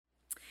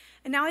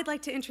And now I'd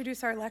like to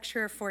introduce our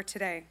lecturer for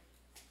today.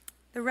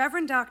 The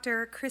Reverend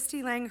Dr.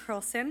 Christy Lang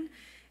Hurlson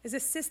is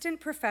Assistant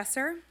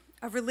Professor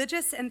of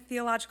Religious and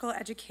Theological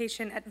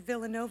Education at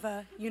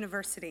Villanova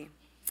University.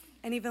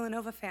 Any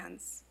Villanova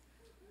fans?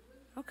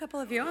 Oh, a couple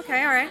of you.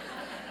 Okay, all right.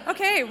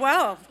 Okay,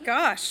 well,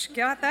 gosh,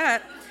 got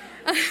that.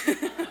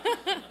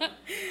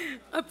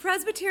 A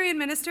Presbyterian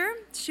minister,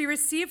 she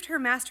received her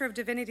Master of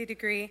Divinity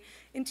degree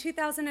in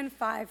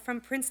 2005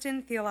 from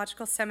Princeton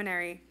Theological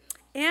Seminary,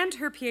 and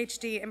her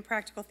PhD in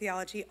practical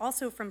theology,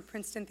 also from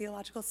Princeton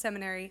Theological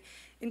Seminary,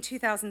 in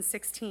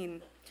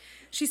 2016.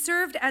 She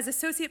served as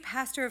Associate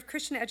Pastor of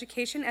Christian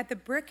Education at the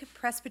Brick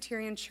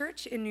Presbyterian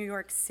Church in New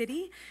York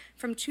City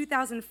from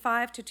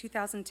 2005 to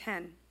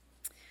 2010.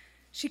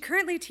 She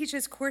currently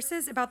teaches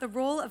courses about the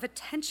role of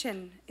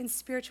attention in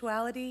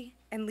spirituality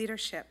and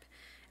leadership,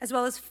 as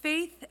well as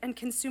faith and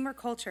consumer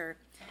culture,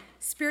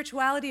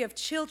 spirituality of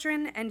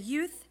children and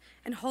youth,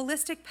 and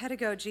holistic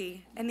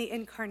pedagogy and the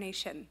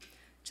incarnation.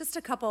 Just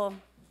a couple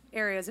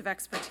areas of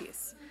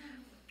expertise.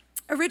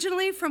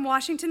 Originally from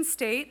Washington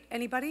State,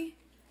 anybody?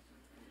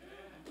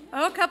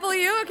 Oh, a couple of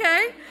you,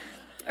 okay.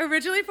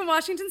 Originally from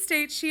Washington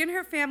State, she and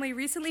her family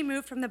recently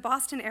moved from the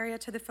Boston area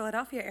to the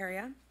Philadelphia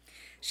area.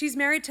 She's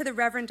married to the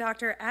Reverend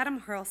Dr.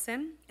 Adam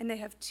Hurlson, and they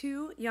have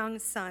two young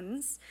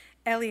sons,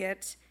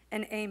 Elliot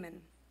and Eamon.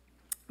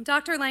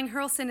 Dr. Lang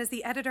Hurlson is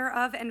the editor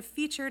of and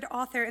featured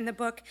author in the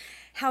book,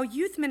 How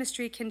Youth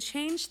Ministry Can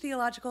Change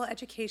Theological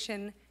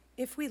Education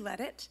If We Let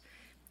It.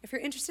 If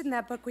you're interested in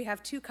that book, we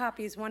have two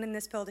copies, one in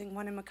this building,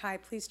 one in Mackay.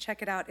 Please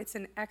check it out. It's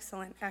an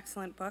excellent,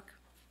 excellent book.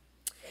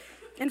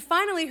 And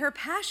finally, her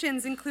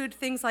passions include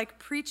things like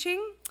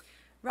preaching,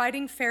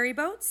 riding ferry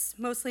boats,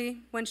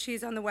 mostly when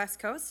she's on the West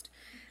Coast,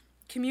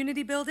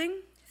 community building,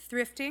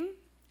 thrifting,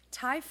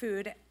 Thai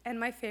food, and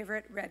my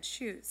favorite, red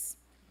shoes.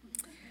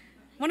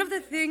 One of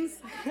the things,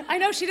 I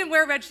know she didn't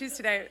wear red shoes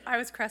today. I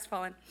was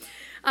crestfallen.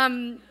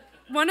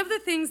 One of the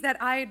things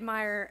that I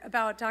admire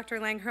about Dr.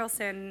 Lang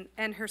Hurlson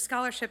and her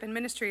scholarship and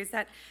ministry is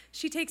that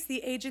she takes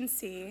the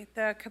agency,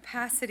 the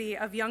capacity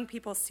of young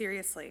people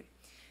seriously,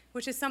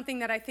 which is something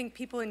that I think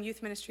people in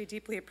youth ministry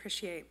deeply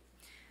appreciate.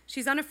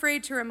 She's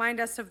unafraid to remind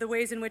us of the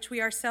ways in which we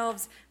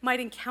ourselves might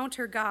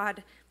encounter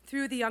God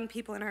through the young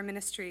people in our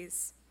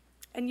ministries.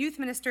 And youth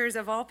ministers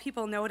of all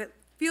people know what it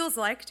feels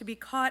like to be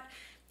caught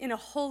in a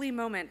holy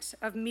moment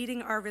of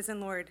meeting our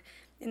risen Lord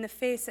in the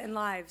face and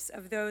lives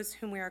of those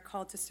whom we are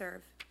called to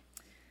serve.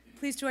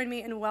 Please join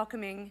me in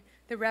welcoming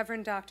the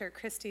Reverend Dr.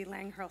 Christy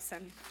Lang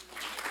Hurlson.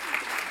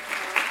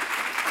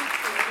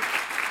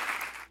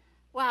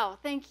 Wow,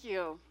 thank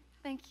you.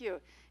 Thank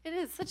you. It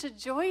is such a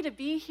joy to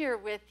be here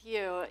with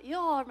you. You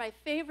all are my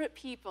favorite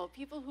people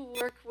who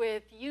work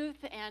with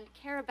youth and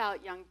care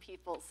about young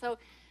people. So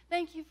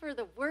thank you for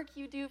the work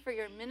you do for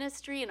your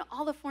ministry and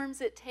all the forms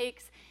it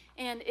takes,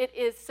 and it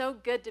is so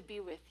good to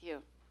be with you.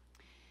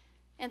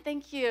 And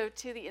thank you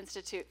to the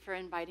Institute for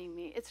inviting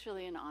me. It's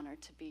really an honor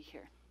to be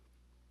here.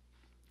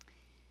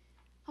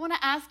 I want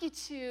to ask you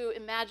to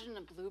imagine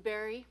a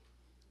blueberry.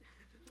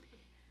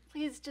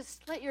 Please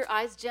just let your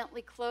eyes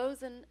gently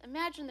close and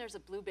imagine there's a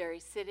blueberry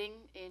sitting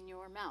in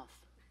your mouth.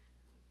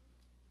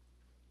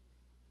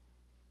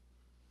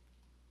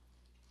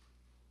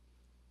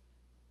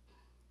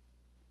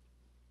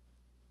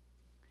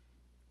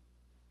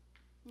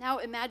 Now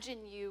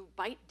imagine you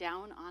bite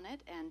down on it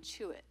and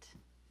chew it.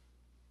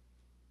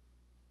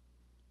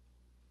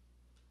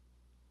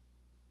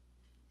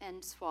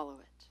 And swallow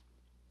it.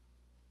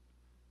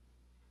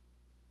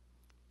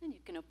 And you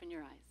can open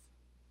your eyes.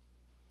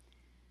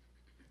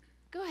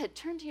 Go ahead,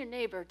 turn to your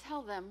neighbor,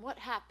 tell them what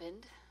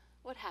happened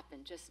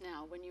just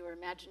now when you were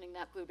imagining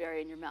that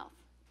blueberry in your mouth.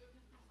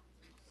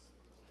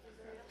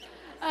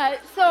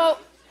 So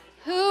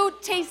who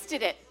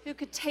tasted it? Who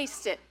could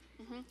taste it?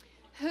 Mm-hmm.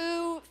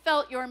 Who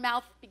felt your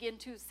mouth begin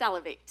to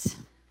salivate?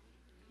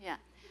 Yeah.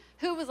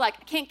 Who was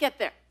like, can't get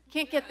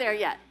there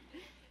yet?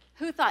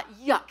 Who thought,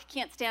 yuck,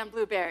 can't stand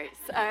blueberries?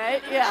 All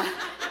right, yeah.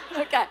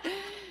 Okay.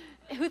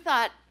 Who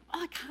thought,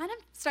 I'm kind of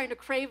starting to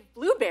crave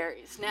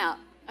blueberries now.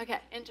 Okay,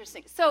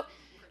 interesting. So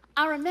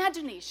our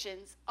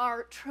imaginations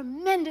are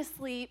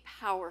tremendously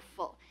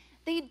powerful.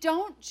 They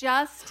don't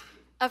just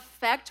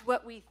affect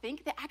what we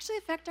think, they actually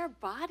affect our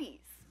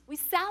bodies. We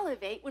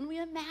salivate when we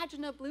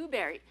imagine a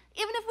blueberry,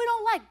 even if we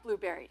don't like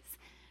blueberries,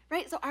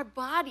 right? So our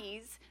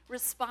bodies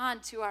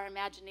respond to our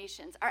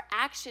imaginations. Our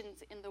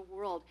actions in the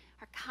world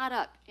are caught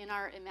up in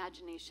our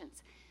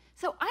imaginations.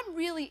 So I'm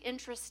really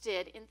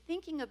interested in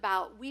thinking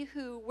about we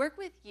who work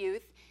with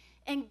youth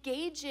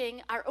engaging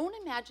our own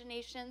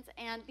imaginations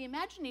and the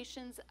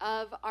imaginations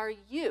of our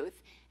youth,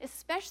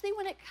 especially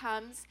when it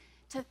comes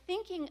to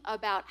thinking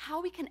about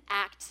how we can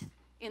act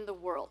in the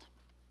world.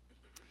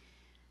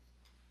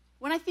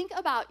 When I think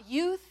about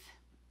youth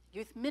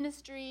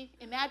ministry,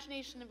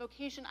 imagination, and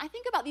vocation, I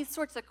think about these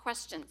sorts of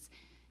questions.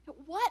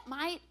 What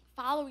might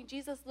following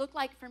Jesus look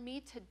like for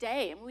me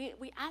today? And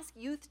we ask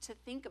youth to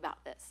think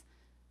about this.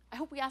 I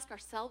hope we ask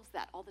ourselves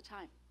that all the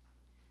time.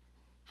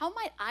 How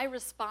might I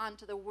respond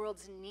to the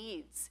world's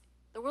needs,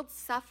 the world's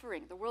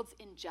suffering, the world's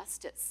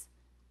injustice?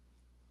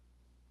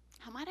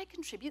 How might I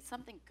contribute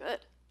something good?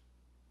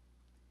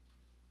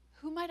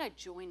 Who might I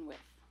join with?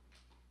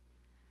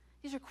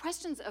 These are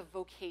questions of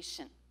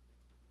vocation,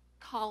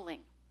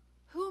 calling.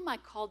 Who am I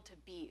called to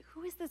be?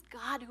 Who is this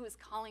God who is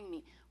calling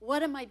me?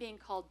 What am I being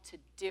called to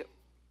do?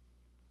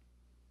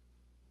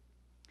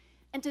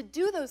 And to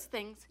do those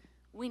things,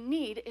 we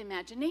need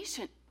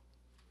imagination.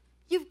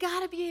 You've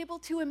got to be able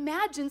to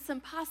imagine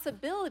some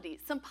possibilities,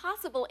 some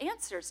possible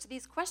answers to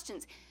these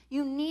questions.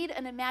 You need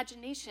an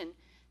imagination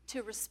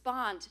to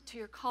respond to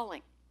your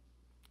calling,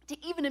 to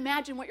even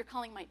imagine what your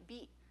calling might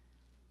be.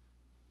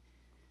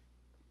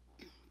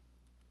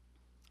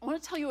 I want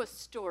to tell you a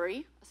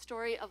story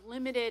of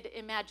limited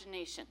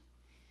imagination,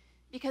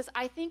 because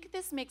I think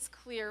this makes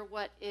clear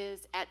what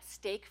is at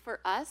stake for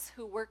us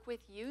who work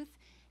with youth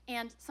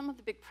and some of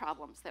the big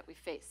problems that we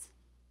face.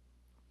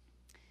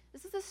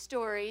 This is a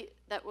story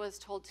that was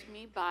told to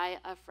me by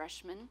a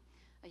freshman,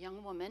 a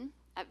young woman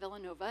at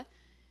Villanova,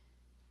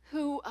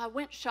 who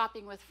went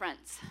shopping with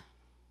friends.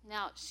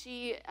 Now,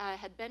 she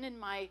had been in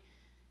my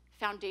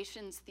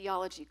Foundations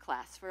Theology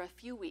class for a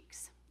few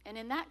weeks, and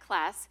in that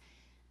class,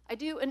 I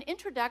do an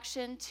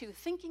introduction to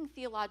thinking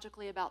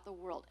theologically about the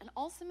world, and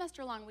all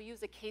semester long we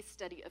use a case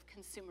study of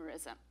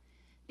consumerism,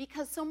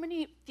 because so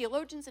many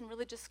theologians and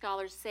religious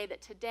scholars say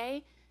that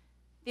today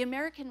the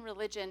American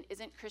religion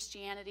isn't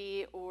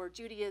Christianity or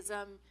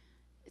Judaism,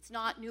 it's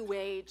not New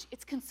Age,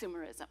 it's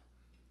consumerism.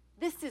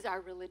 This is our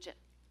religion.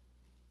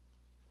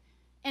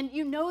 And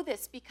you know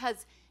this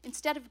because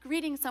instead of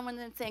greeting someone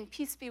and saying,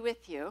 peace be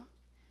with you,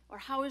 or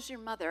how is your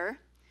mother,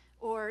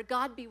 or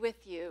God be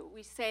with you,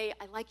 we say,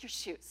 I like your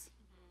shoes.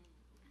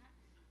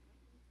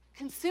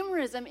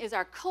 Consumerism is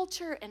our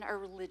culture and our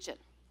religion.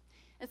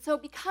 And so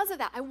because of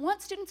that, I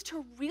want students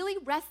to really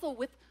wrestle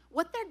with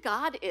what their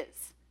God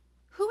is.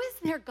 Who is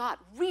their God,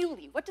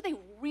 really? What do they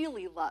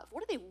really love?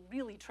 What do they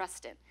really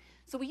trust in?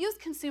 So we use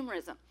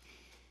consumerism.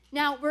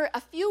 Now, we're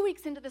a few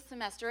weeks into the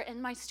semester,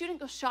 and my student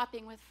goes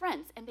shopping with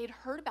friends, and they'd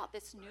heard about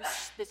this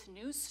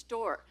new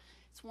store.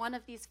 It's one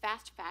of these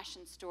fast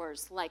fashion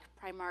stores like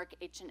Primark,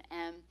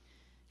 H&M,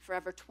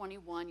 Forever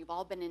 21. You've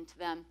all been into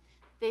them.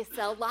 They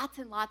sell lots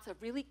and lots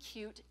of really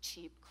cute,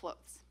 cheap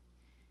clothes.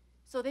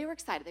 So they were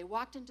excited. They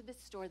walked into this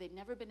store. They'd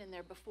never been in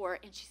there before.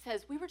 And she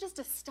says, we were just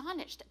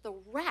astonished at the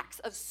racks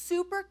of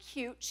super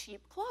cute,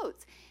 cheap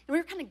clothes. And we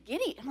were kind of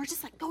giddy. And we're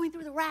just like going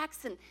through the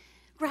racks and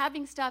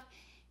grabbing stuff.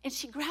 And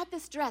she grabbed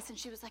this dress. And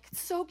she was like, it's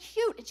so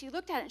cute. And she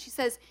looked at it. And she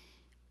says,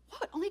 wow,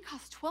 it only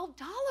costs $12.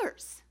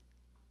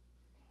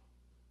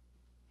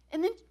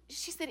 And then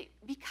she said,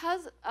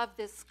 because of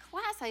this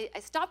class, I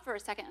stopped for a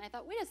second. And I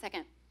thought, wait a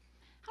second.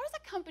 How does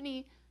a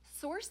company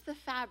source the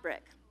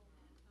fabric,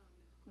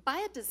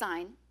 buy a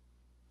design,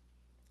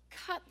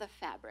 cut the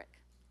fabric,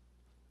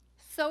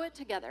 sew it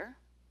together,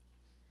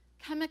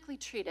 chemically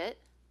treat it,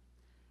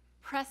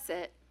 press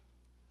it,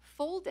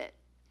 fold it,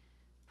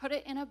 put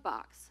it in a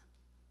box,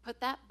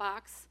 put that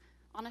box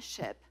on a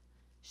ship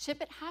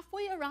it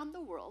halfway around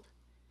the world,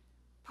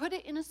 put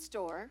it in a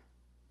store,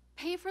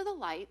 pay for the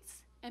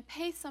lights, and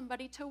pay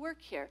somebody to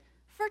work here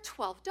for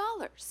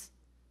 $12?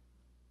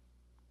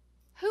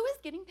 Who is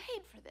getting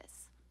paid for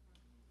this?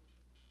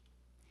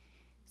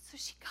 So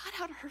she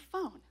got out her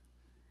phone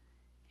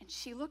and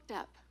she looked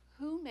up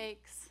who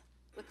makes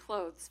the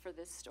clothes for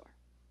this store.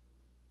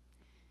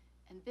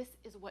 And this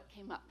is what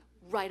came up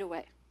right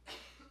away.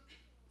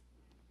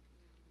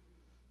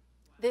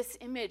 This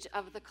image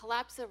of the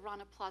collapse of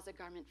Rana Plaza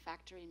Garment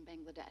Factory in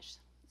Bangladesh.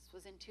 This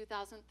was in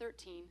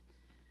 2013.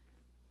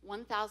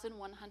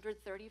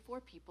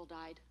 1,134 people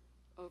died.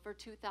 Over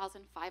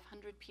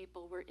 2,500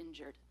 people were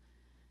injured.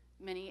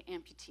 Many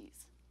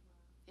amputees.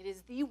 It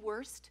is the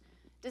worst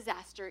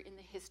disaster in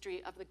the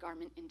history of the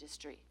garment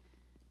industry,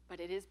 but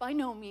it is by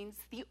no means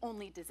the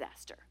only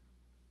disaster.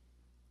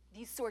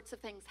 These sorts of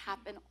things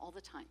happen all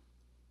the time.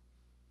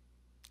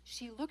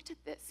 She looked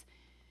at this,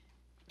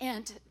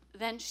 and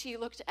then she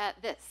looked at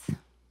this.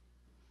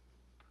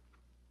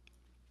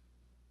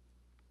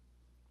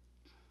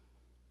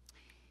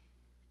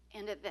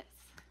 And at this.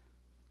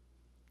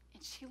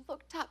 And she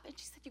looked up and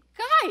she said, you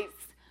guys,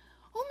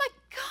 oh my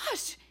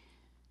gosh,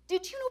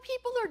 did you know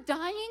people are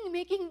dying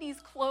making these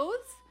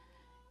clothes?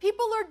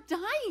 People are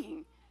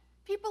dying.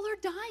 People are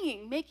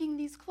dying making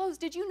these clothes.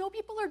 Did you know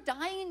people are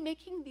dying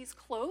making these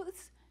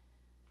clothes?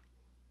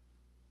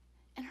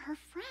 And her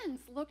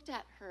friends looked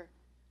at her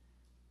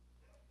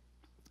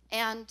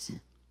and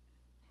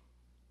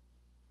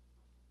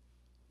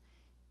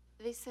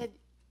they said,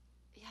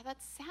 yeah,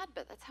 that's sad,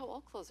 but that's how all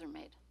clothes are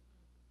made.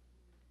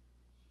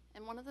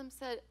 And one of them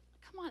said,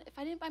 come on, if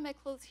I didn't buy my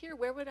clothes here,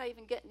 where would I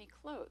even get any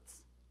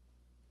clothes?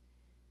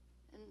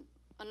 And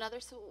another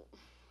said, well,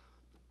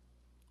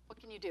 what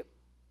can you do?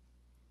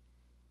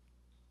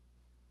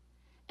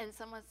 And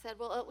someone said,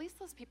 well, at least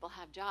those people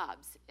have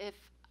jobs. If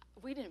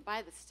we didn't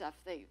buy this stuff,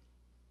 they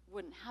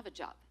wouldn't have a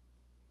job.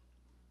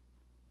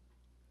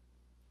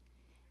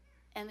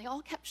 And they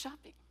all kept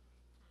shopping,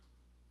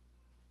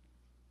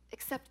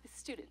 except the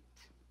student.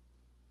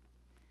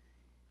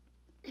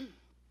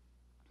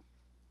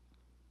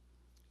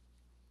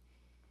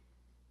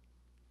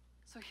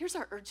 So here's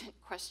our urgent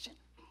question.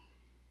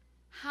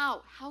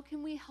 How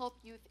can we help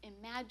youth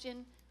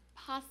imagine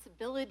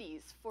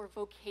possibilities for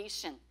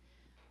vocation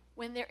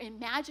when their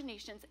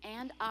imaginations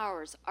and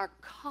ours are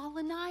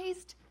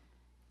colonized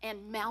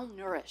and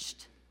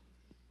malnourished?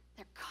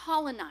 They're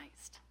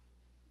colonized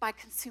by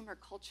consumer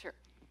culture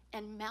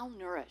and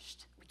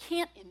malnourished. We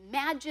can't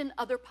imagine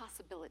other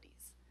possibilities.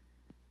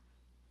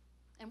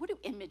 And what do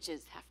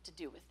images have to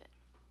do with it?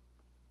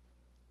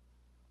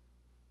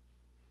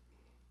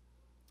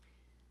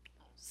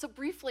 So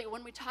briefly,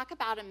 when we talk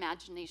about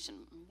imagination,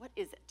 what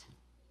is it?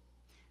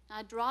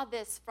 I draw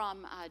this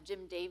from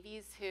Jim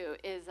Davies, who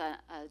is a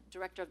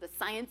director of the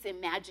Science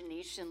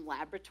Imagination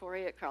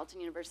Laboratory at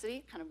Carleton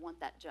University. Kind of want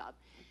that job.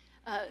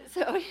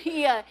 So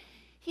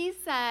he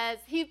says,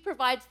 he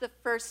provides the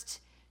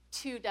first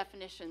two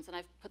definitions, and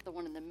I've put the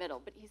one in the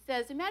middle. But he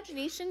says,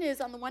 imagination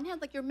is, on the one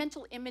hand, like your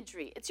mental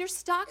imagery. It's your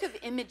stock of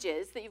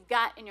images that you've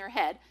got in your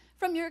head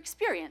from your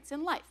experience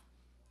in life,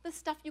 the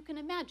stuff you can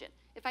imagine.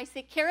 If I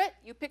say carrot,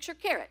 you picture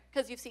carrot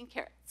because you've seen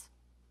carrots.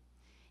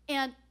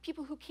 And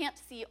people who can't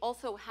see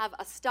also have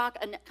a stock,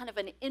 kind of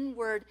an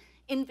inward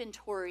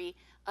inventory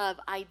of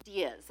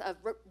ideas, of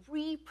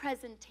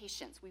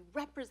representations. We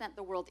represent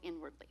the world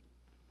inwardly.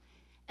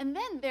 And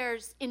then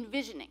there's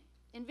envisioning.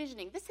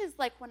 Envisioning. This is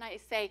like when I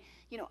say,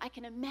 you know, I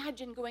can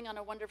imagine going on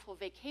a wonderful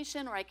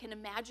vacation, or I can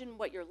imagine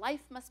what your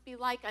life must be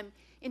like. I'm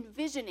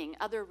envisioning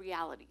other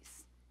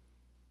realities.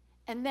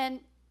 And then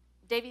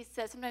Davies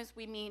says sometimes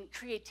we mean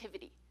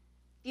creativity,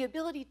 the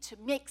ability to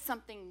make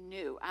something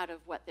new out of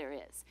what there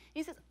is.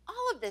 He says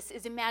all of this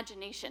is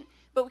imagination,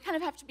 but we kind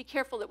of have to be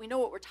careful that we know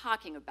what we're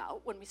talking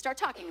about when we start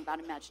talking about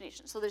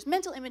imagination. So there's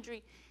mental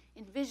imagery,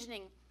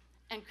 envisioning,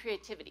 and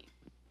creativity.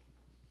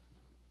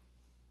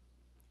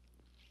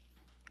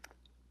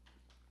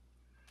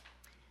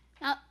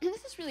 Now,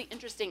 this is really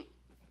interesting.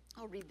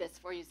 I'll read this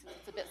for you since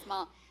it's a bit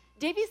small.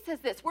 Davies says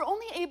this: we're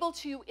only able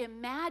to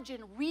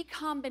imagine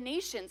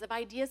recombinations of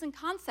ideas and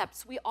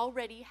concepts we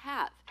already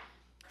have.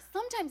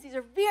 Sometimes these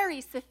are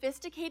very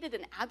sophisticated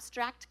and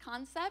abstract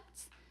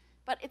concepts,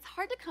 but it's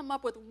hard to come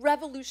up with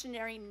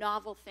revolutionary,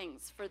 novel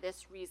things for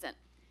this reason.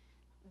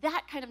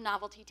 That kind of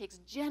novelty takes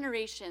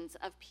generations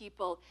of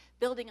people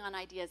building on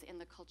ideas in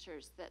the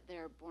cultures that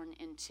they're born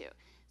into.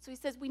 So he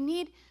says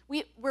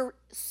we're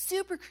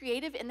super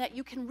creative in that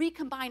you can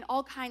recombine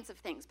all kinds of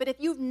things. But if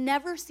you've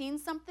never seen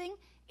something,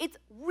 it's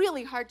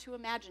really hard to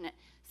imagine it.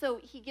 So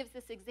he gives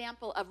this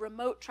example of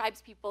remote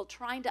tribespeople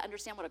trying to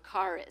understand what a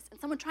car is, and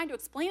someone trying to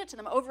explain it to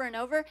them over and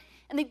over,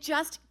 and they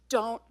just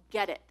don't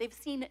get it. They've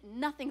seen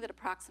nothing that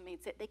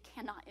approximates it. They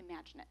cannot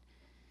imagine it.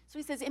 So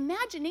he says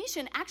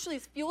imagination actually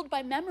is fueled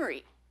by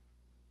memory.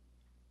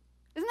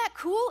 Isn't that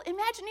cool?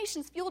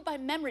 Imagination's fueled by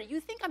memory. You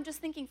think I'm just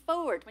thinking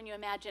forward when you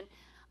imagine.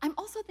 I'm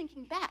also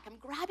thinking back. I'm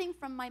grabbing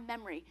from my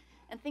memory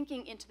and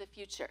thinking into the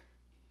future.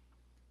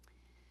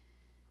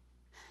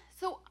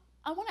 So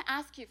I want to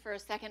ask you for a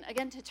second,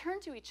 again, to turn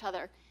to each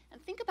other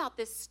and think about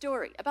this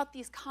story, about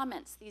these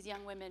comments these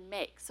young women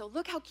make. So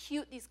look how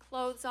cute these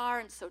clothes are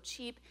and so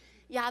cheap.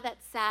 Yeah,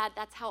 that's sad.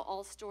 That's how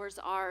all stores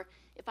are.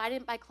 If I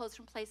didn't buy clothes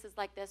from places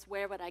like this,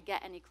 where would I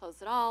get any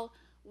clothes at all?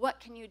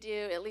 What can you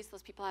do? At least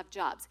those people have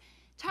jobs.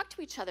 Talk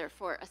to each other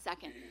for a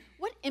second.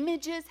 What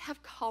images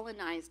have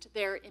colonized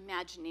their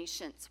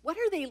imaginations? What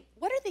are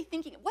they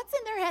thinking? What's in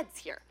their heads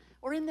here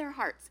or in their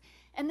hearts?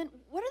 And then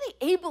what are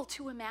they able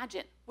to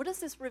imagine? What does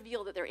this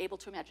reveal that they're able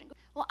to imagine?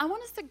 Well, I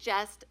want to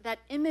suggest that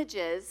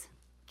images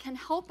can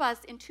help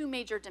us in two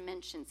major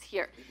dimensions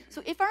here.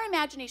 So if our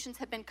imaginations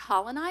have been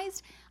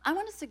colonized, I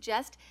want to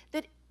suggest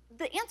that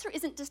the answer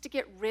isn't just to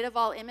get rid of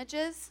all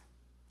images.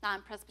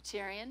 I'm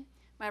Presbyterian.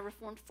 My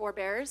Reformed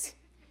forebears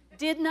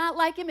did not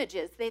like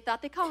images. They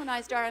thought they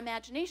colonized our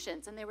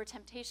imaginations and they were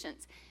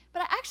temptations.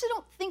 But I actually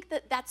don't think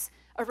that that's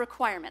a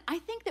requirement. I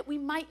think that we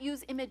might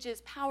use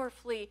images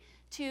powerfully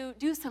to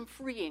do some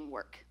freeing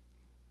work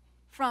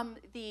from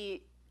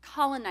the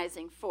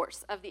colonizing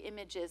force of the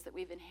images that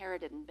we've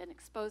inherited and been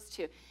exposed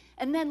to.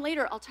 And then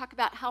later I'll talk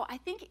about how I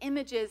think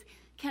images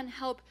can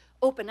help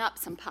open up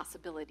some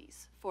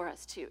possibilities for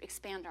us to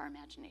expand our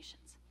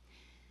imaginations.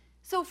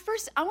 So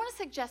first, I want to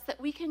suggest that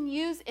we can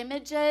use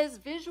images,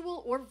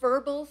 visual or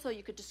verbal, so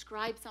you could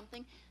describe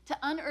something, to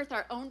unearth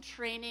our own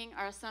training,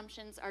 our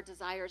assumptions, our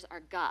desires,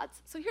 our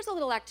gods. So here's a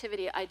little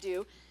activity I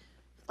do,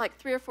 like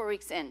 3 or 4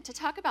 weeks in, to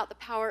talk about the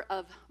power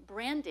of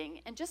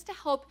branding and just to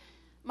help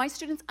my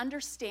students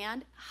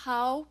understand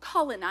how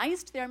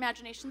colonized their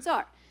imaginations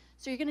are.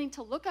 So you're going to need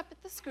to look up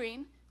at the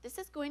screen. This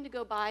is going to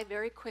go by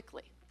very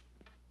quickly.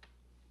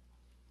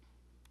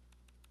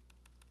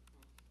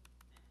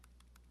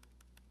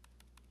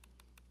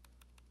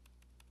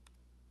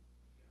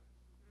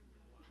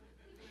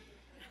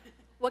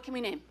 What can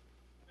we name?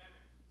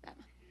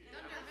 Batman.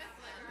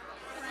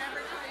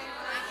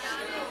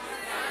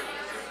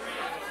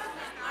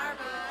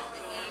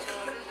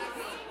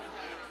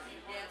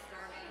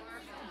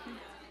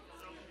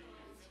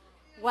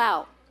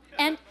 Wow.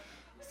 And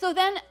so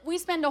then we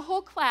spend a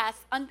whole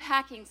class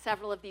unpacking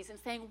several of these and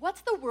saying,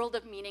 what's the world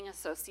of meaning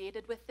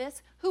associated with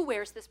this? Who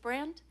wears this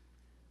brand?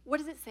 What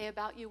does it say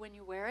about you when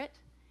you wear it?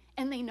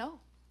 And they know.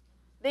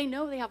 They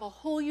know they have a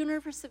whole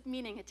universe of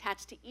meaning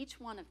attached to each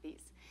one of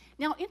these.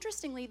 Now,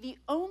 interestingly, the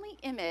only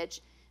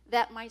image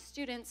that my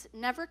students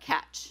never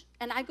catch,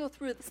 and I go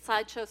through the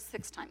slideshow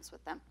 6 times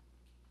with them,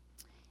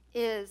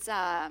 is,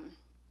 I'll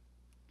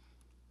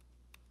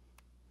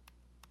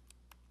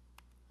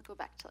go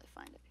back till I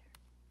find it here.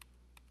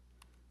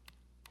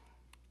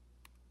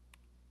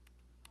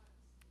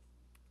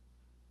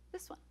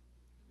 This one.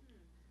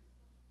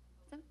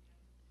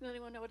 Does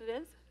anyone know what it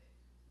is?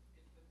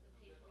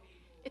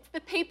 It's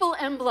the papal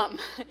emblem.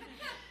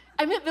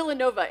 I'm at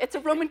Villanova. It's a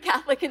Roman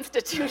Catholic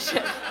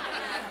institution.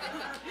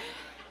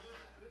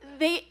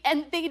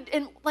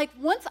 And like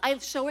once I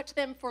show it to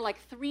them for like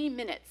 3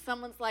 minutes,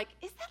 someone's like,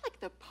 "Is that like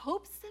the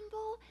Pope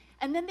symbol?"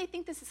 And then they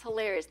think this is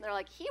hilarious, and they're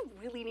like, "He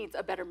really needs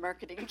a better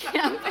marketing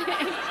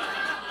campaign."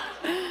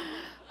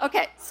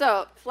 Okay,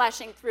 so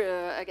flashing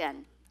through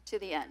again to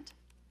the end.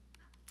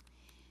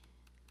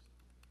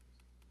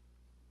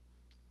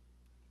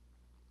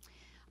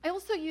 I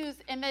also use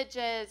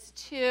images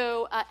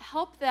to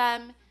help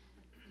them.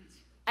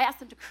 I ask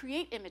them to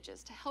create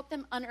images to help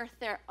them unearth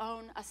their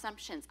own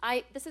assumptions.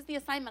 This is the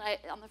assignment.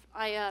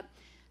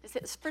 This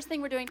is the first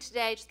thing we're doing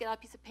today. Just get out a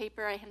piece of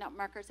paper. I hand out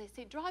markers. I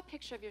say, draw a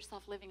picture of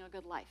yourself living a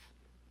good life.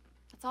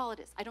 That's all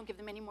it is. I don't give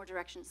them any more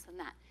directions than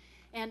that.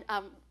 And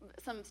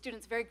some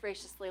students very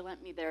graciously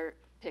lent me their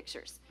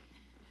pictures.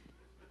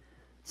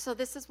 So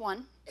this is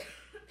one,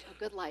 a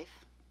good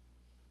life.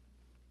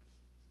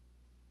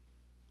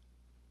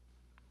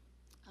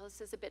 Oh,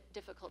 this is a bit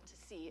difficult to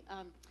see.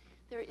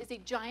 There is a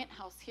giant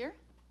house here,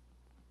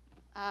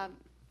 a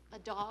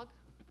dog.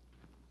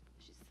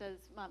 She says,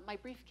 my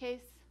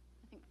briefcase,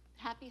 I think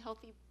happy,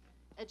 healthy,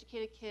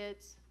 educated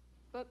kids,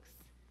 books,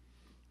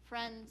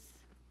 friends,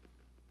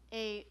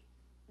 a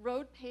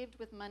road paved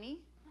with money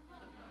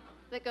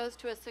that goes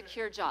to a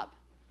secure job.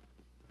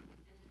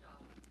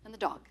 And the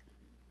dog.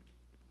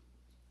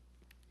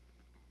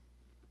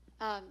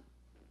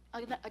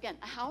 Again,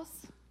 a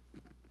house,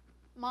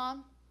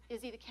 mom,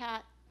 Izzy the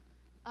cat,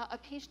 a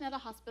patient at a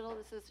hospital.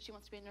 This is, she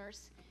wants to be a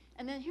nurse.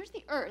 And then here's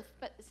the earth,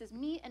 but this is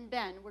me and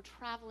Ben. We're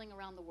traveling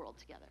around the world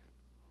together.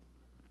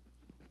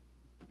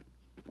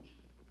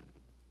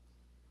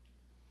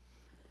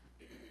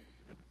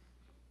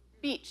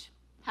 Beach,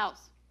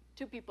 house,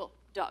 2 people,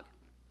 dog.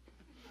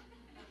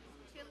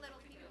 2 little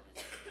people.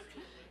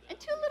 And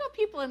 2 little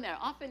people in there,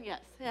 often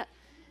yes. Yeah.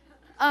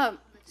 A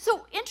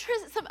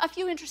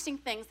few interesting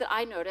things that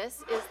I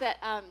notice is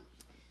that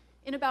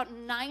in about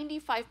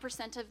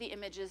 95% of the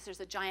images, there's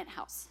a giant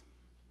house.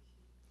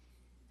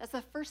 That's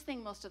the first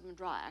thing most of them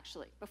draw,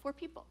 actually, before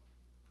people,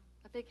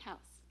 a big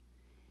house.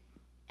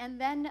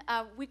 And then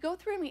we go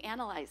through and we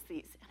analyze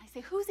these. And I say,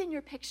 who's in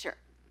your picture?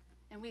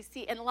 And we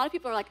see, and a lot of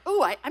people are like,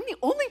 oh, I'm the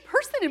only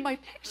person in my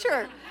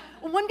picture.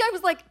 Well, one guy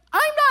was like, I'm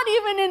not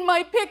even in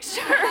my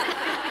picture.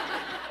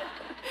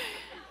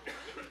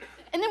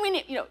 And then we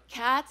need,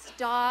 cats,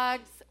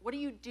 dogs, what are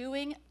you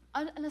doing?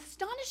 An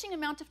astonishing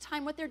amount of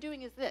time, what they're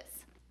doing is this.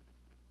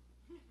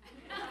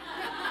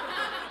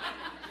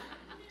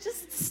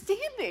 Just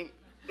standing,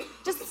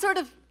 just sort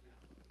of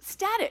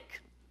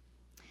static.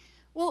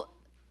 Well,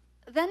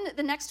 then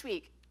the next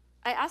week,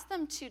 I asked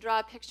them to draw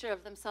a picture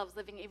of themselves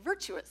living a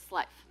virtuous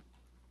life.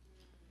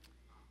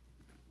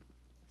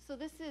 So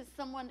this is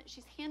someone,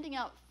 she's handing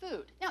out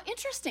food. Now,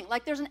 interesting,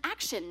 like there's an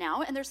action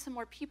now, and there's some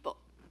more people.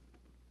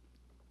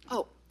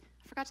 Oh,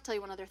 I forgot to tell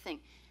you one other thing.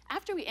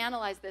 After we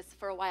analyzed this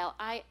for a while,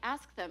 I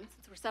asked them,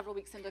 since we're several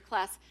weeks into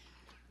class,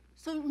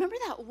 so remember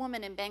that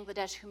woman in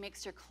Bangladesh who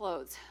makes your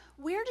clothes?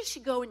 Where does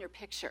she go in your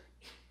picture?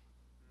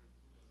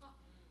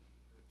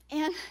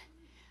 And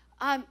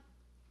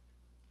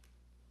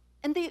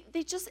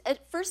they just,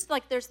 at first,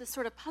 like there's this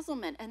sort of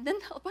puzzlement, and then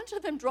a bunch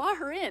of them draw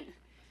her in,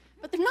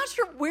 but they're not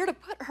sure where to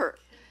put her.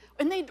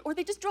 Or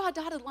they just draw a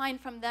dotted line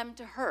from them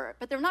to her,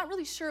 but they're not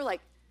really sure,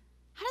 like,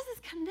 how does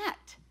this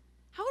connect?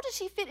 How does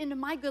she fit into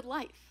my good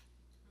life?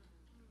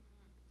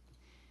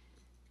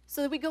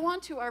 So we go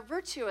on to our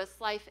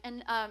virtuous life,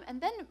 and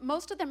then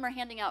most of them are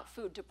handing out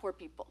food to poor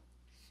people.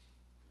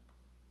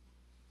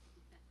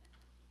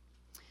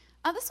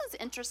 This one's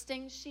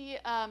interesting.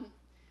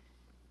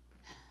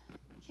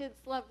 Kids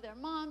love their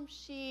mom.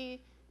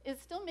 She is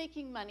still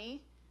making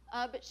money,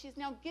 but she's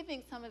now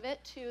giving some of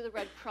it to the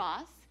Red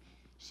Cross.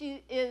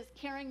 She is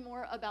caring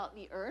more about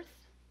the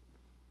earth.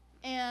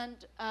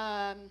 And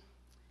I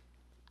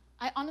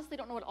honestly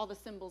don't know what all the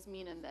symbols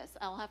mean in this.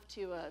 I'll have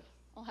to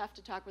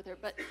talk with her.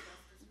 But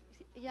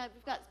yeah,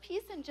 we've got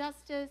peace and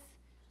justice.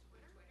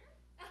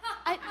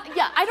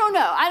 I don't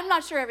know. I'm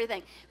not sure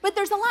everything. But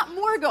there's a lot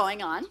more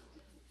going on.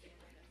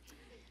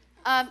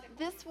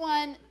 This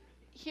one,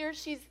 here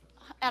she's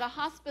at a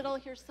hospital.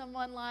 Here's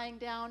someone lying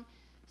down.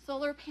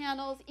 Solar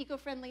panels,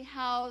 eco-friendly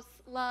house,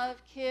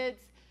 love,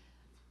 kids.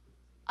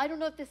 I don't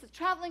know if this is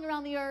traveling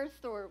around the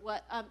earth or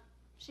what.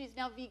 She's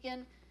now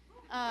vegan,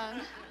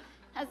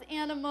 has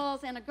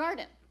animals and a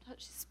garden.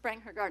 She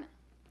sprang her garden.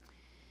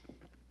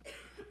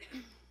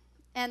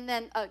 And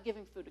then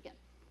giving food again.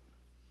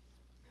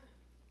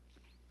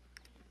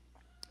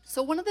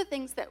 So one of the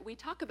things that we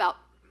talk about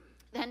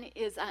then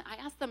is I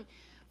ask them,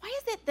 why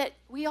is it that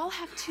we all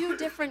have two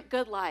different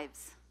good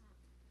lives?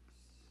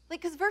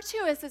 Like, because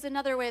virtuous is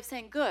another way of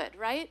saying good,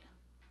 right?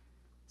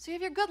 So you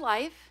have your good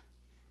life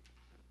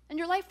and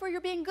your life where you're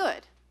being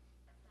good.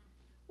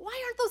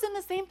 Why aren't those in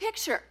the same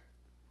picture?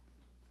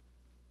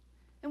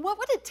 And what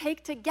would it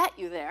take to get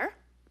you there?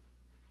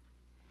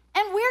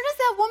 And where does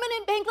that woman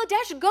in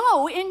Bangladesh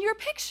go in your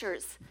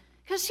pictures?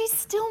 Because she's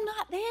still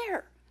not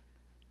there.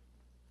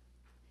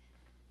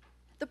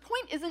 The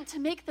point isn't to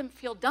make them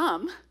feel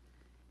dumb.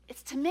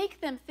 It's to make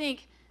them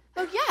think,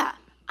 oh yeah,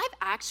 I've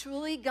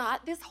actually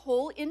got this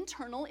whole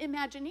internal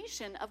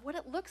imagination of what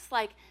it looks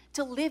like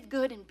to live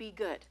good and be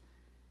good.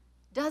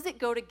 Does it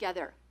go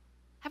together?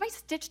 Have I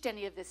stitched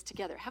any of this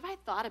together? Have I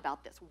thought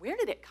about this? Where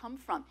did it come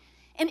from?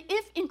 And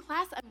if in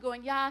class I'm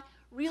going, yeah,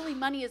 really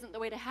money isn't the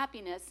way to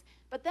happiness,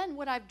 but then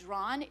what I've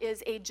drawn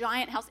is a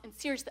giant house, and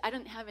seriously, I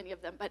didn't have any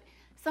of them, but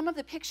some of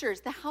the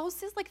pictures, the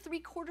house is like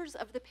 3/4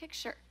 of the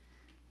picture.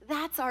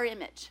 That's our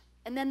image.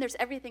 And then there's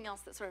everything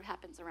else that sort of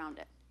happens around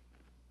it.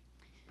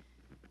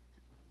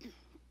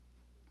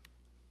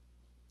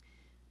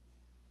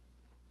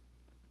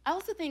 I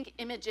also think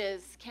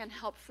images can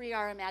help free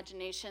our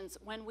imaginations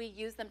when we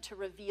use them to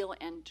reveal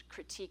and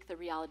critique the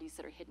realities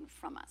that are hidden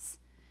from us.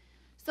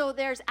 So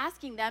there's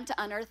asking them to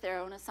unearth their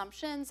own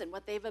assumptions and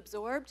what they've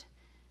absorbed.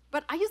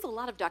 But I use a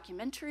lot of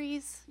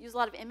documentaries, use a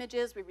lot of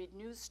images, we read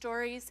news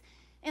stories,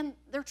 and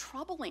they're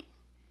troubling.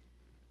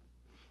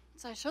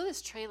 So I show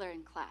this trailer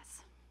in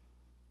class,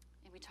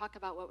 and we talk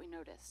about what we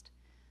noticed.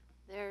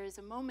 There is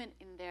a moment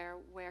in there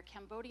where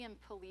Cambodian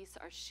police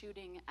are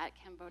shooting at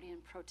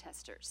Cambodian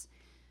protesters.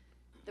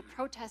 The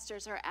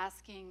protesters are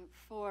asking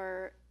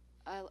for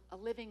a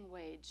living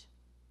wage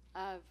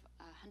of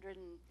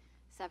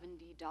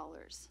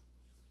 $170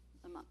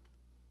 a month.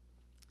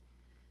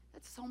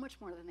 That's so much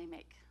more than they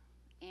make.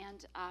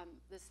 And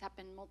this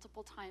happened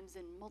multiple times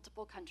in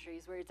multiple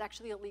countries where it's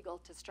actually illegal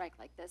to strike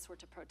like this or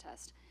to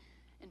protest,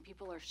 and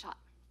people are shot.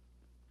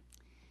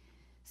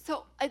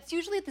 So it's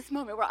usually at this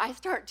moment where I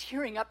start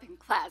tearing up in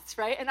class,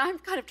 right? And I'm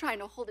kind of trying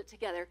to hold it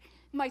together.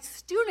 My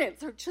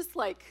students are just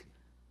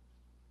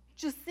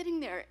sitting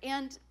there.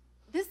 And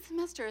this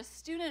semester, a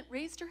student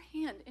raised her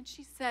hand and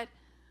she said,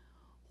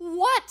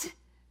 "What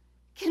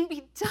can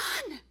be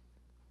done?"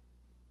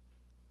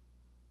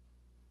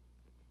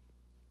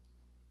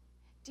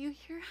 Do you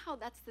hear how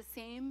that's the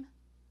same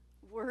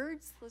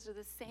words? Those are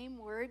the same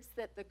words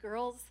that the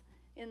girls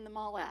in the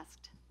mall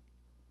asked.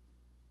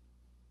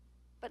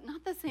 But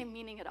not the same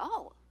meaning at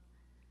all.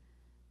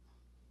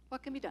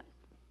 What can be done?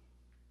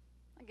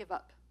 I give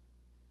up.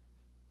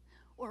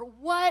 Or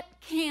what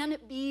can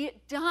be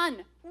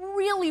done?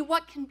 Really,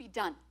 what can be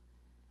done?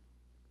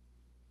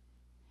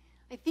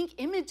 I think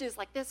images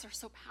like this are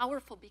so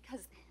powerful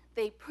because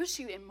they push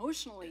you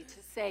emotionally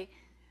to say,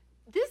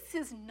 this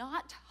is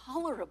not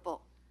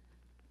tolerable.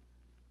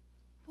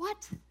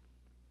 What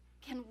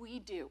can we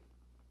do?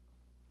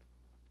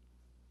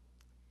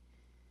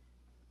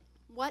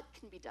 What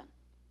can be done?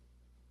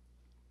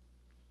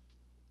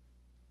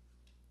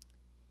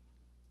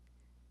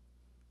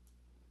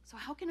 So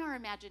how can our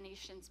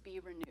imaginations be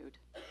renewed?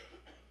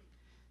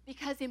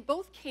 Because in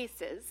both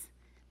cases,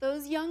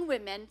 those young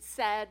women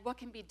said, what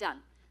can be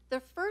done? The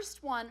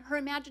first one, her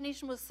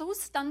imagination was so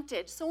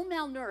stunted, so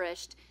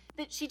malnourished,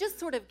 that she just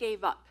sort of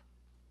gave up.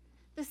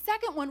 The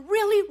second one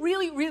really,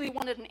 really, really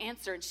wanted an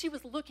answer, and she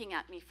was looking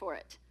at me for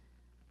it.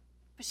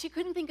 But she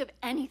couldn't think of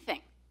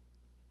anything.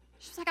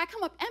 She was like, I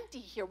come up empty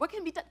here. What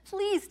can be done?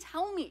 Please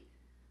tell me.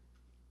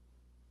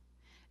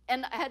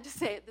 And I had to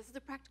say, this is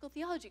a practical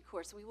theology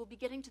course. We will be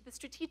getting to the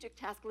strategic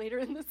task later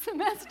in the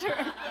semester.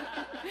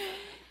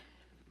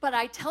 But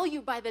I tell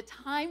you, by the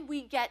time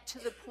we get to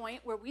the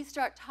point where we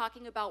start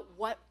talking about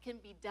what can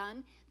be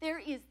done, there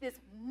is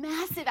this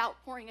massive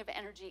outpouring of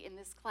energy in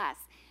this class.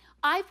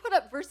 I put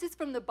up verses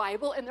from the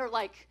Bible, and they're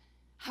like,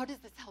 how does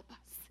this help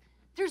us?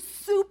 They're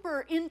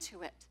super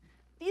into it.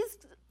 These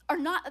are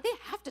not, they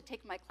have to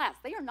take my class.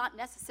 They are not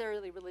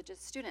necessarily religious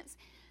students.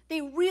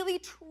 They really,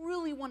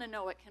 truly want to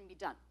know what can be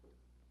done.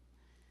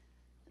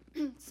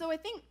 So I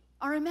think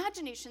our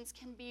imaginations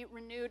can be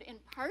renewed in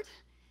part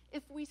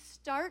if we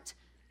start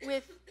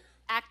with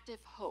active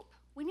hope.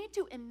 We need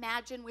to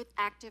imagine with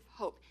active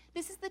hope.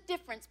 This is the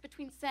difference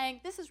between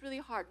saying, this is really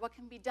hard, what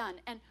can be done?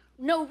 And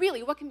no,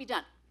 really, what can be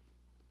done?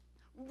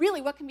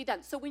 Really, what can be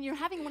done? So when you're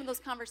having one of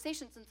those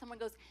conversations and someone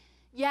goes,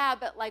 yeah,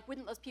 but like,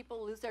 wouldn't those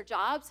people lose their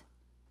jobs?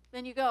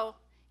 Then you go,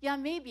 yeah,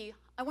 maybe.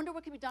 I wonder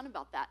what can be done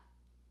about that.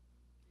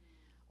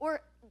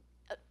 Or,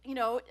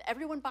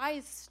 everyone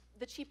buys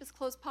the cheapest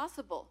clothes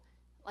possible.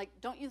 Like,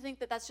 don't you think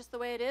that that's just the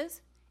way it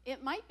is?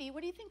 It might be.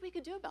 What do you think we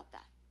could do about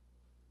that?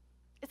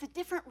 It's a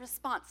different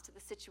response to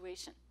the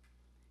situation.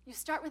 You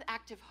start with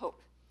active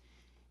hope.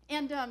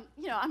 And,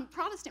 I'm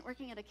Protestant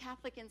working at a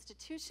Catholic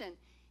institution.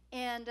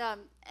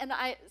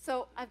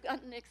 So I've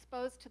gotten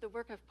exposed to the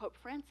work of Pope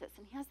Francis.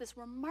 And he has this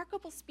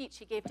remarkable speech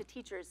he gave to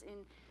teachers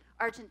in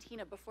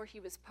Argentina before he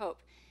was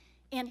Pope.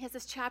 And he has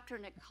this chapter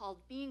in it called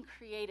Being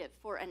Creative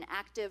for an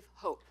Active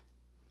Hope.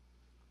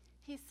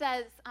 he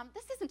says,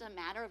 this isn't a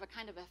matter of a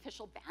kind of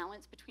official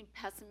balance between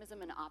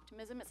pessimism and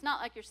optimism. It's not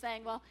like you're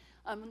saying, well,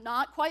 I'm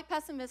not quite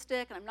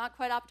pessimistic and I'm not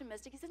quite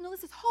optimistic. He says, no,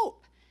 this is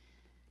hope.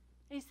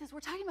 And he says, we're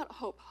talking about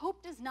hope.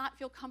 Hope does not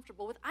feel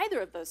comfortable with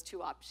either of those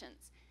two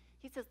options.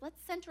 He says,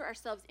 let's center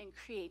ourselves in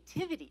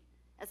creativity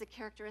as a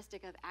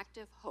characteristic of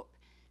active hope.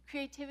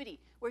 Creativity,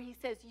 where he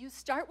says, you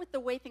start with the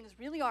way things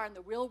really are in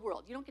the real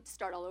world. You don't get to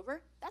start all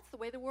over. That's the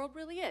way the world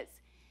really is.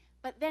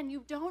 But then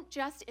you don't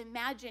just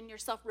imagine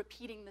yourself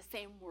repeating the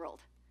same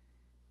world.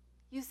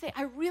 You say,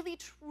 I really,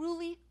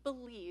 truly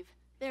believe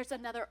there's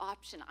another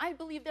option. I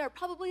believe there are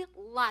probably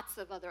lots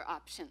of other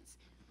options.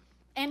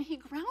 And he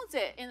grounds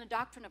it in the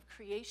doctrine of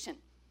creation.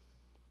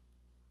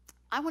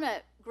 I want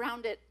to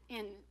ground it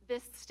in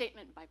this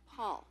statement by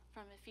Paul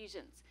from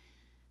Ephesians.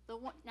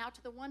 Now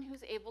to the one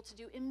who's able to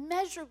do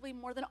immeasurably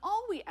more than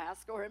all we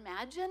ask or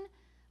imagine,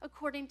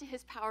 according to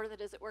his power that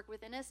is at work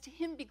within us, to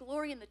him be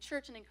glory in the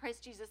church and in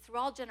Christ Jesus through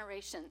all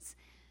generations.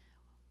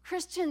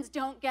 Christians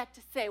don't get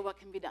to say what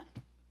can be done.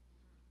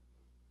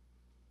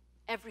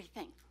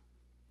 Everything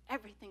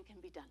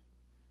can be done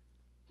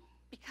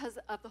because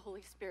of the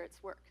Holy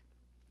Spirit's work.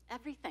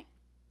 Everything.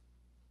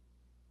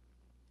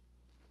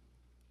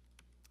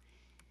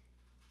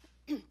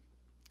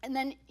 And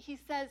then he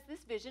says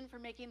this vision for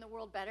making the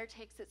world better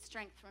takes its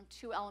strength from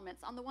two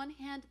elements. On the one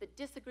hand, the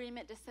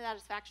disagreement,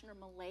 dissatisfaction, or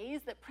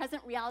malaise that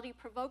present reality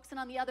provokes, and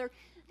on the other,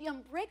 the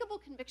unbreakable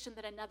conviction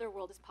that another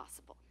world is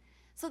possible.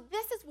 So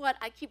this is what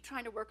I keep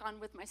trying to work on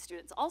with my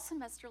students all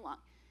semester long.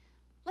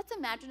 Let's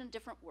imagine a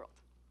different world.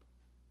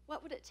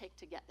 What would it take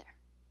to get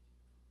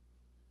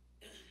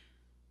there?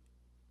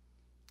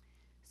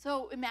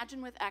 So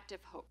imagine with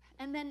active hope.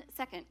 And then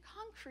second,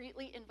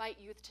 concretely invite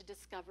youth to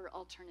discover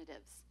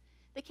alternatives.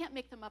 They can't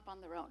make them up on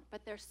their own,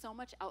 but there's so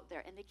much out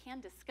there, and they can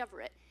discover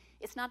it.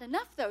 It's not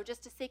enough, though,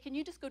 just to say, can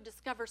you just go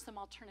discover some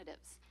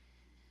alternatives?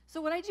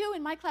 So what I do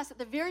in my class at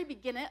the very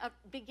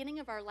beginning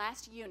of our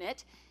last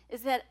unit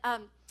is that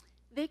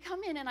they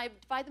come in, and I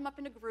divide them up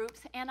into groups,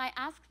 and I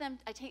ask them,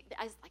 I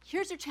was like,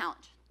 here's your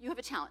challenge. You have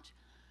a challenge.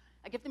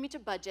 I give them each a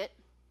budget,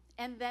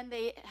 and then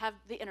they have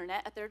the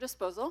internet at their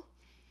disposal,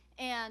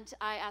 and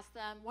I ask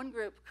them, one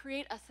group,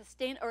 create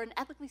an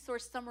ethically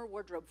sourced summer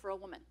wardrobe for a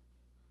woman.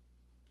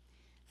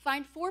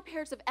 Find 4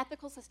 pairs of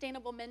ethical,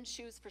 sustainable men's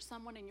shoes for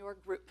someone in your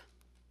group.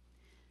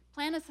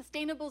 Plan a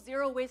sustainable,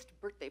 zero-waste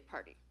birthday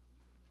party.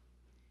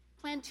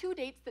 Plan 2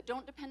 dates that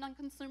don't depend on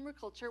consumer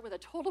culture with a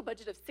total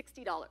budget of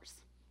 $60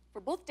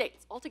 for both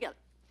dates altogether.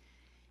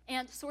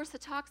 And source a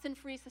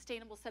toxin-free,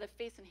 sustainable set of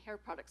face and hair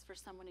products for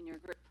someone in your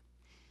group.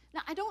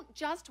 Now, I don't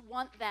just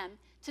want them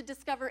to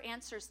discover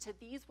answers to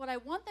these. What I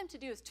want them to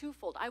do is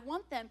twofold. I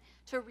want them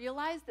to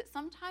realize that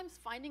sometimes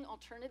finding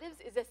alternatives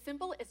is as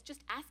simple as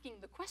just asking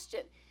the question,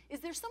 is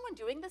there someone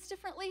doing this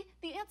differently?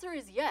 The answer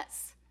is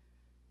yes.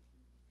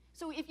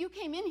 So if you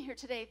came in here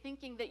today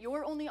thinking that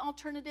your only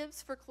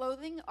alternatives for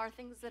clothing are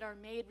things that are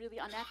made really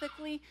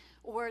unethically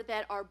or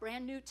that are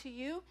brand new to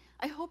you,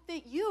 I hope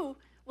that you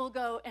will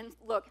go and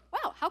look,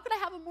 wow, how could I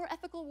have a more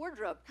ethical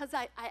wardrobe? Because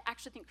I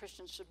actually think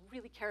Christians should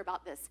really care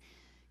about this.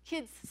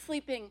 Kids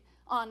sleeping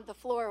on the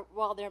floor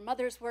while their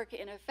mothers work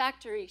in a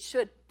factory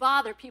should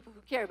bother people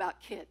who care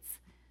about kids,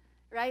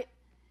 right?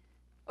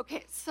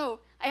 Okay,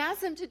 so I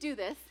asked them to do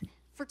this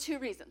for 2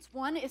 reasons.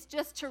 One is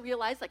just to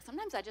realize, like,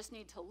 sometimes I just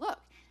need to look.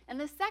 And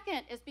the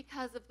second is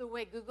because of the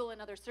way Google and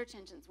other search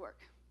engines work.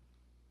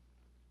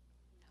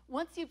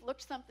 Once you've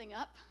looked something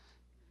up,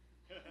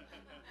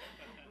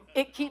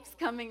 it keeps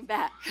coming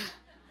back.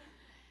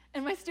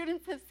 And my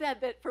students have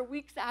said that for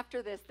weeks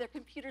after this, their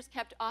computers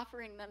kept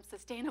offering them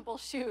sustainable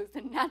shoes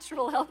and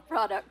natural health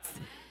products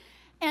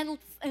and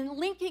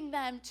linking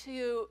them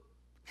to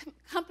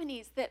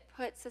companies that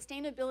put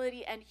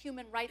sustainability and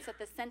human rights at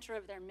the center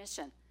of their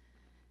mission,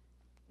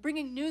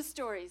 bringing news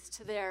stories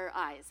to their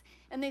eyes.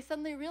 And they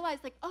suddenly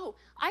realized, like, oh,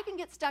 I can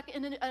get stuck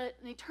in an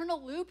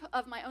eternal loop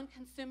of my own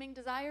consuming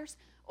desires,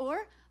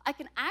 or I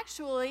can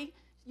actually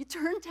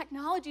turn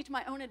technology to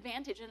my own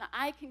advantage, and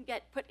I can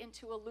get put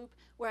into a loop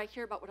where I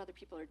hear about what other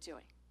people are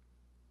doing.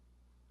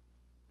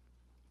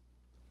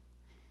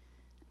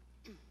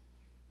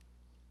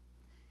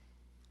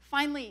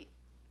 Finally,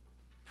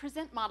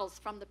 present models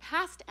from the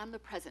past and the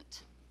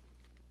present.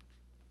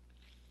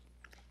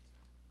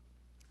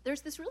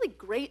 There's this really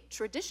great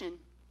tradition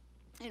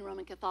in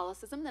Roman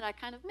Catholicism that I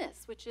kind of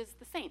miss, which is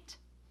the saint,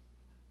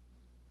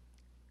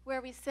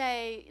 where we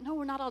say, no,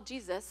 we're not all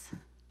Jesus,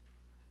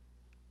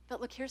 but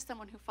look, here's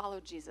someone who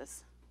followed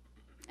Jesus,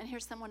 and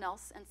here's someone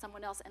else,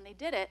 and they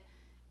did it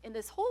in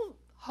this whole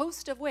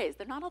host of ways.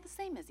 They're not all the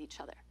same as each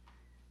other,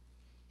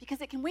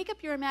 because it can wake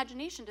up your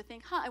imagination to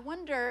think, I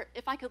wonder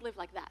if I could live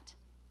like that.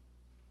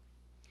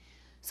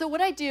 So what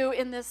I do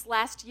in this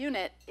last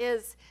unit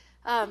is,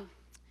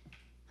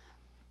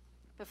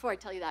 before I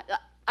tell you that,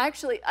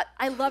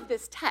 I love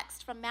this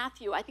text from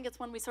Matthew. I think it's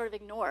one we sort of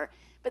ignore,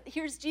 but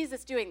here's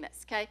Jesus doing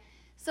this, okay?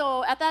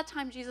 So at that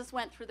time, Jesus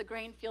went through the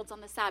grain fields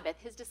on the Sabbath.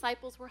 His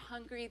disciples were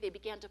hungry. They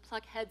began to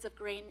pluck heads of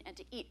grain and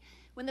to eat.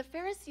 When the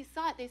Pharisees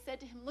saw it, they said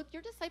to him, look,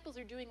 your disciples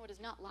are doing what is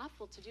not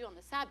lawful to do on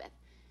the Sabbath.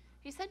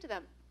 He said to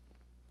them,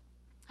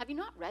 Have you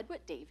not read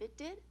what David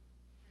did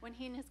when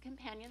he and his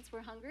companions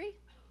were hungry?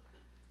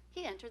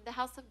 He entered the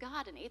house of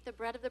God and ate the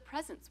bread of the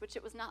presence, which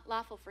it was not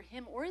lawful for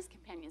him or his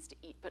companions to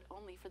eat, but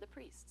only for the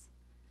priests.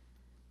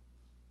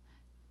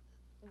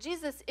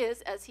 Jesus is,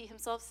 as he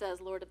himself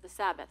says, Lord of the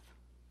Sabbath.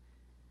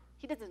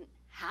 He doesn't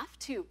have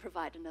to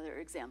provide another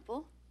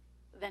example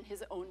than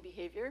his own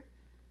behavior,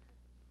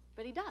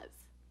 but he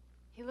does.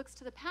 He looks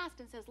to the past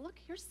and says, look,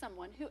 here's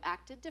someone who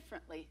acted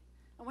differently.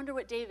 I wonder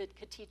what David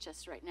could teach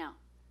us right now.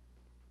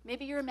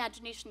 Maybe your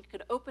imagination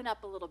could open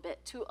up a little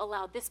bit to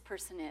allow this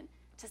person in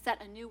to set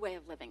a new way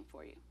of living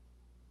for you.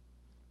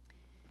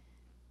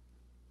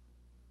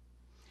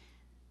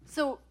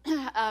 So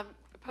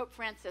Pope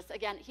Francis,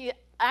 again,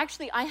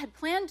 I had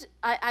planned,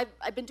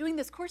 I've been doing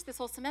this course this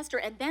whole semester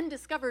and then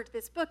discovered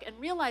this book and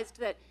realized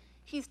that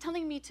he's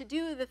telling me to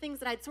do the things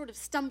that I'd sort of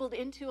stumbled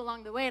into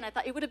along the way, and I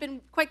thought it would have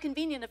been quite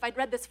convenient if I'd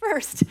read this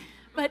first.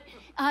 But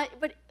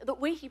the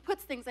way he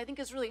puts things, I think,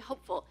 is really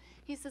helpful.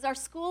 He says our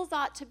schools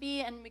ought to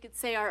be, and we could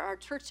say our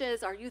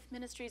churches, our youth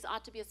ministries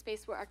ought to be a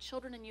space where our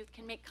children and youth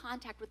can make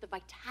contact with the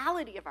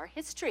vitality of our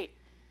history.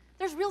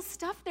 There's real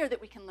stuff there that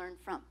we can learn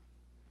from.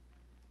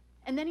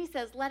 And then he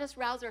says, let us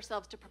rouse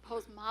ourselves to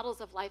propose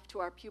models of life to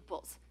our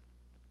pupils.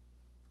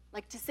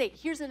 Like to say,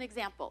 here's an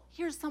example.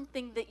 Here's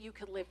something that you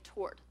could live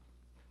toward.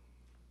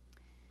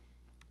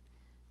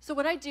 So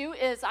what I do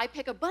is I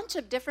pick a bunch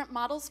of different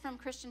models from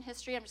Christian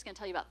history. I'm just going to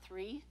tell you about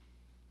 3.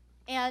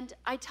 And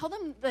I tell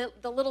them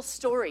the little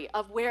story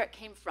of where it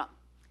came from.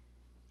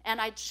 And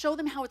I show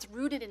them how it's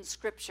rooted in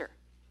Scripture.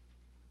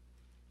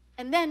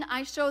 And then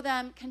I show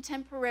them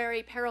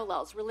contemporary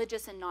parallels,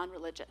 religious and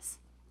non-religious.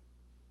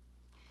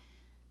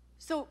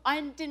 So I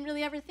didn't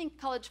really ever think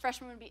college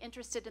freshmen would be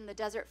interested in the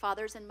Desert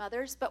Fathers and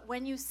Mothers, but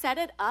when you set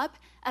it up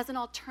as an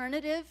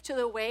alternative to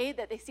the way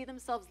that they see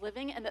themselves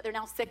living and that they're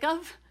now sick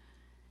of,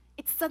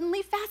 it's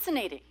suddenly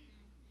fascinating.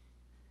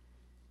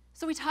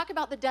 So we talk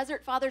about the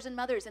Desert Fathers and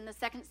Mothers in the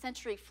 2nd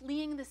century,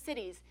 fleeing the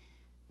cities,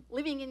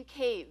 living in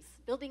caves,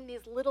 building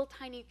these little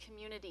tiny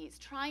communities,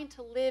 trying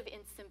to live in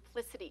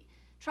simplicity,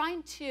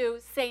 trying to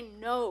say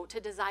no to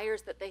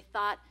desires that they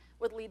thought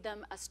would lead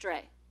them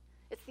astray.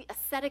 It's the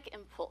ascetic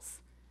impulse.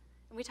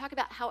 And we talk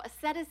about how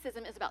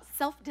asceticism is about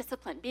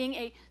self-discipline, being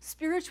a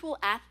spiritual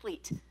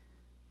athlete,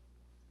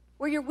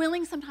 where you're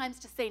willing sometimes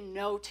to say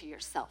no to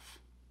yourself.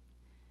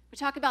 We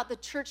talk about the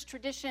church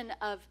tradition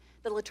of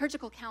the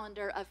liturgical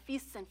calendar of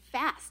feasts and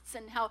fasts,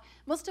 and how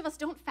most of us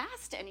don't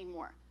fast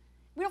anymore.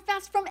 We don't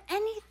fast from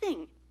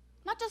anything,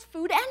 not just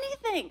food,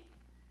 anything.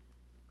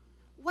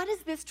 What does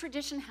this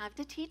tradition have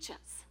to teach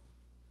us?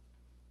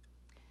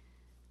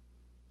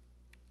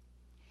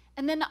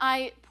 And then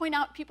I point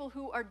out people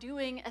who are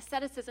doing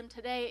asceticism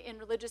today in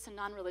religious and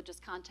non-religious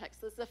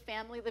contexts. This is a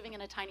family living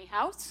in a tiny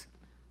house.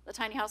 The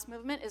tiny house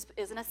movement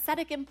is an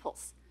ascetic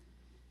impulse.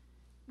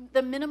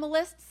 The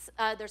minimalists,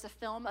 there's a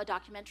film, a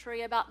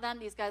documentary about them.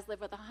 These guys live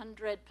with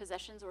 100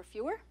 possessions or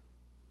fewer.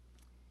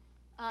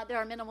 There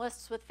are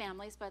minimalists with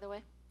families, by the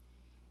way.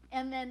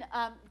 And then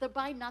the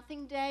Buy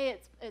Nothing Day,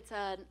 it's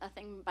a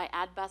thing by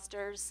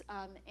Adbusters.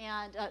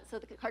 So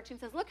the cartoon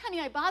says, look, honey,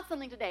 I bought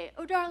something today.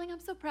 Oh, darling, I'm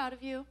so proud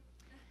of you.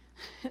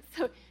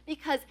 So,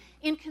 because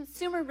in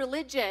consumer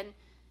religion,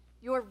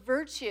 your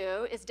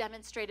virtue is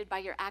demonstrated by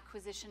your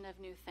acquisition of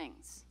new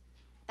things.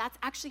 That's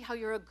actually how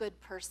you're a good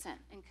person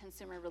in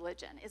consumer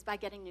religion, is by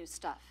getting new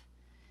stuff.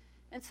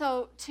 And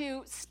so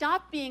to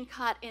stop being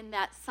caught in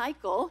that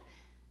cycle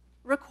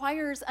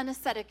requires an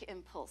ascetic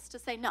impulse to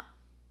say, no,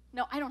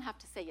 I don't have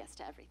to say yes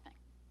to everything.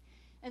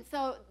 And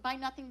so Buy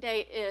Nothing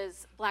Day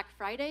is Black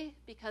Friday,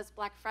 because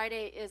Black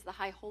Friday is the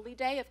high holy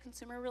day of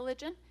consumer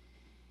religion.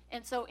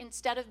 And so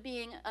instead of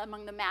being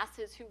among the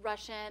masses who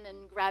rush in and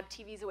grab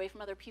TVs away from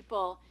other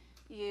people,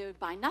 you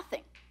buy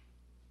nothing.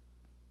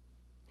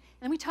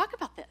 And we talk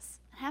about this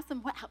and ask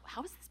them,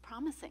 how is this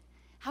promising?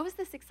 How is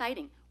this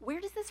exciting? Where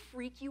does this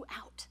freak you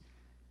out?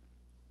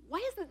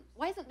 Why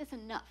isn't this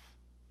enough?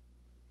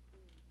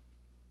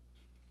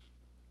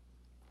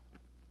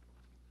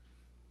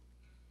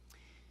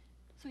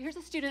 So here's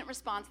a student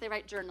response. They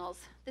write journals.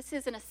 This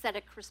is an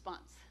ascetic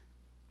response.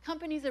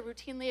 Companies are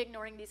routinely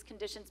ignoring these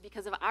conditions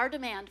because of our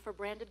demand for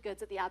branded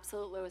goods at the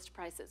absolute lowest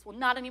prices. Well,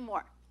 not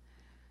anymore.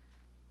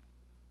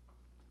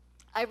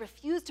 I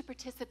refuse to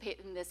participate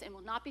in this and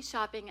will not be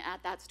shopping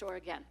at that store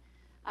again.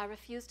 I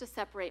refuse to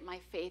separate my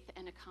faith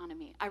and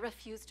economy. I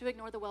refuse to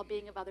ignore the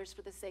well-being of others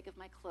for the sake of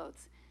my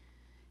clothes.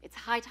 It's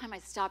high time I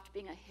stopped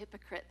being a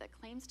hypocrite that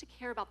claims to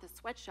care about the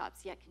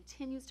sweatshops yet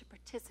continues to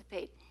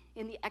participate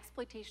in the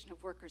exploitation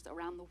of workers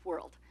around the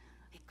world.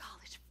 A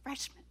college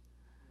freshman.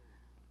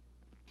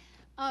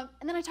 And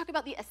then I talk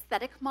about the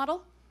aesthetic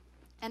model.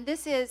 And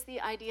this is the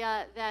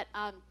idea that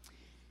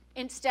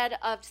instead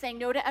of saying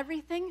no to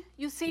everything,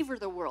 you savor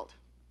the world.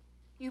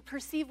 You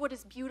perceive what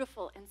is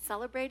beautiful and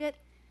celebrate it,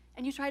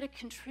 and you try to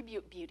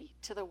contribute beauty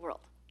to the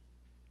world.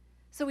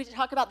 So we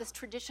talk about this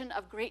tradition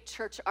of great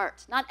church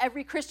art. Not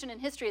every Christian in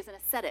history is an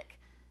ascetic.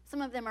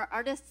 Some of them are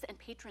artists and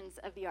patrons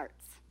of the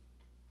arts.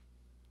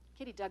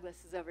 Katie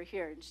Douglas is over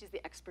here, and she's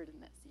the expert in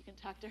this. You can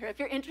talk to her if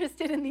you're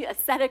interested in the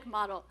ascetic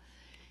model.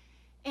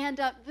 And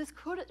this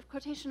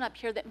quotation up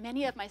here that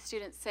many of my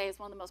students say is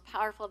one of the most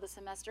powerful of the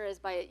semester is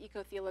by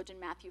eco-theologian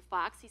Matthew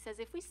Fox. He says,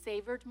 if we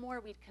savored more,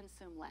 we'd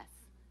consume less.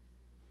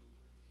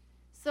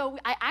 So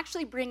I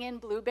actually bring in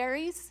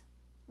blueberries,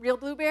 real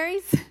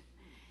blueberries,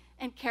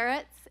 and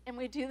carrots, and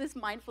we do this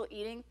mindful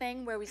eating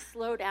thing where we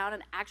slow down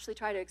and actually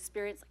try to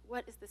experience,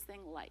 what is this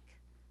thing like?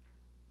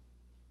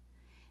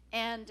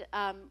 And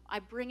I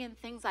bring in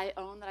things I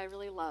own that I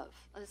really love.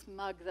 This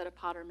mug that a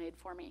potter made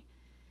for me,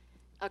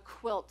 a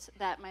quilt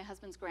that my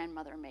husband's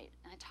grandmother made.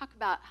 And I talk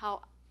about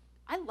how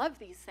I love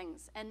these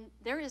things, and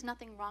there is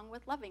nothing wrong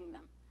with loving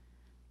them.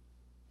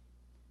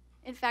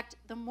 In fact,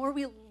 the more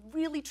we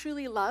really,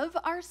 truly love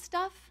our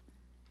stuff,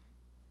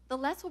 the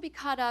less we'll be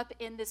caught up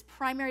in this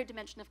primary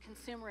dimension of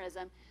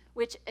consumerism,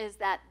 which is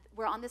that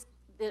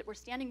we're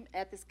standing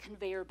at this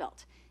conveyor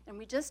belt, and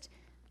we just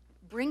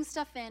bring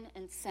stuff in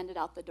and send it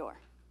out the door.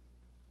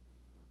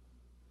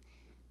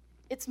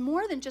 It's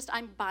more than just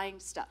I'm buying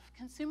stuff.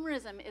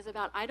 Consumerism is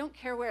about I don't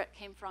care where it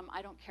came from,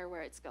 I don't care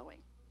where it's going.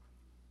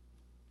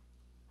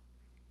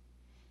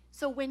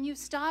 So when you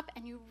stop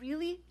and you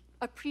really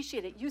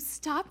appreciate it, you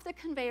stop the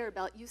conveyor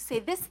belt, you say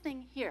this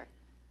thing here.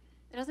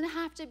 It doesn't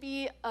have to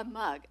be a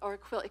mug or a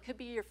quilt, it could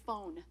be your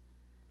phone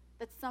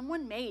that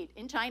someone made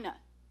in China.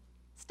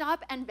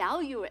 Stop and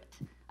value it.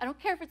 I don't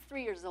care if it's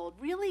 3 years old.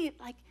 Really,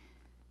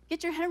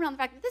 get your head around the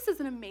fact that this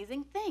is an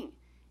amazing thing.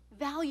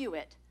 Value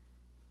it.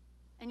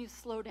 And you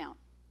slow down.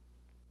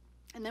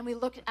 And then we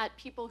look at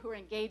people who are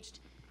engaged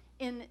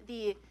in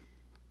the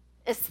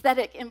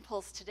aesthetic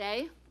impulse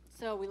today.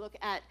 So we look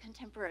at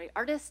contemporary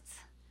artists,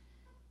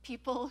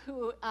 people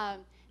who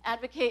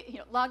advocate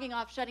logging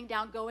off, shutting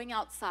down, going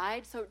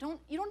outside. So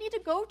you don't need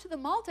to go to the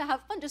mall to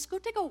have fun. Just go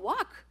take a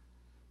walk.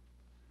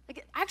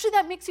 Actually,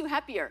 that makes you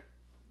happier.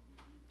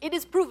 It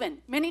is proven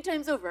many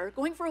times over.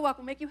 Going for a walk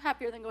will make you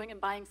happier than going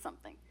and buying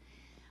something.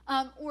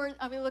 Or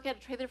we look at a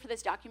trailer for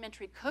this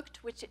documentary,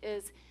 Cooked, which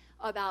is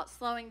about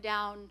slowing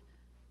down,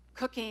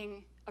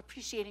 cooking,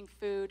 appreciating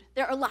food.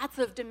 There are lots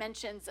of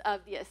dimensions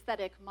of the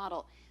aesthetic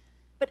model.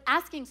 But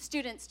asking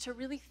students to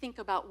really think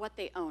about what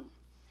they own.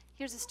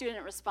 Here's a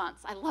student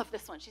response. I love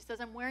this one. She says,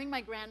 I'm wearing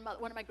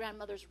one of my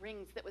grandmother's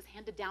rings that was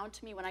handed down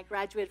to me when I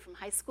graduated from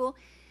high school.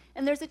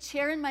 And there's a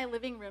chair in my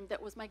living room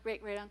that was my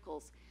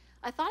great-great-uncle's.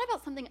 I thought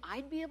about something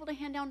I'd be able to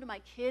hand down to my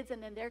kids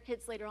and then their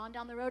kids later on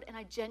down the road, and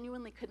I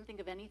genuinely couldn't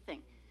think of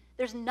anything.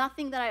 There's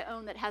nothing that I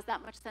own that has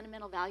that much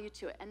sentimental value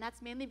to it, and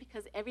that's mainly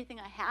because everything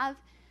I have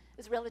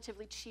is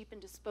relatively cheap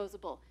and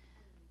disposable.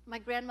 My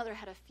grandmother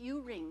had a few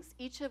rings,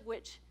 each of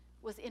which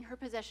was in her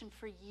possession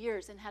for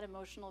years and had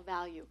emotional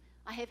value.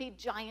 I have a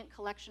giant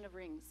collection of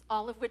rings,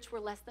 all of which were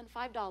less than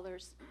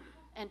 $5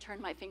 and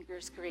turned my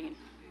fingers green.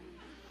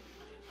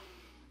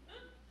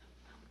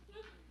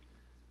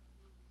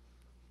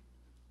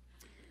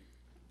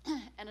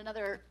 And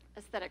another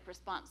aesthetic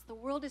response. The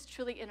world is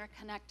truly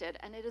interconnected,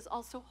 and it is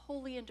also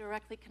wholly and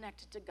directly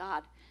connected to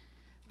God.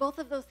 Both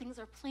of those things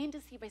are plain to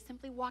see by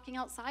simply walking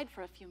outside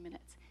for a few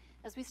minutes.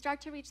 As we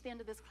start to reach the end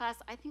of this class,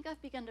 I think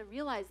I've begun to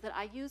realize that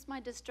I use my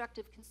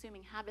destructive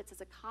consuming habits as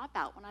a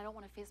cop-out when I don't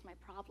want to face my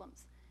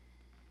problems.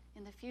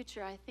 In the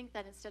future, I think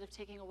that instead of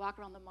taking a walk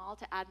around the mall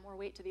to add more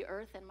weight to the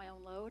earth and my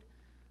own load,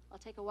 I'll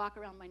take a walk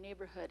around my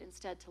neighborhood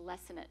instead to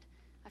lessen it.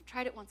 I've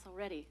tried it once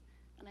already,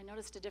 and I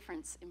noticed a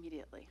difference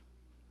immediately.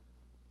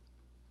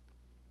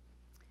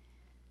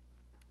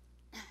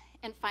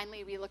 And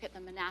finally, we look at the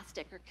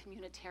monastic or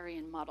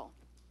communitarian model,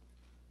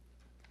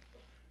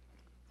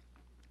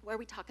 where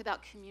we talk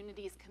about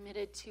communities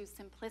committed to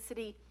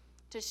simplicity,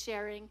 to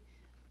sharing,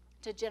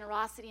 to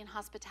generosity and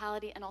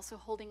hospitality, and also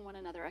holding one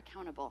another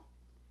accountable.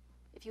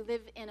 If you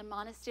live in a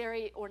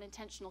monastery or an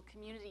intentional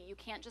community, you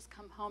can't just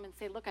come home and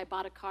say, look, I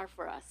bought a car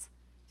for us.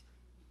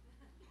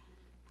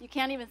 You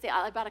can't even say,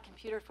 I bought a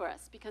computer for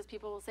us, because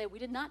people will say, we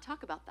did not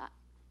talk about that.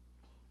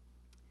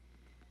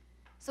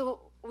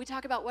 So we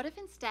talk about what if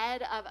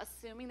instead of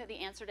assuming that the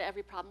answer to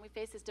every problem we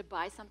face is to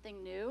buy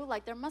something new,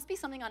 like there must be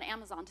something on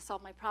Amazon to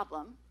solve my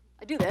problem.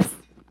 I do this.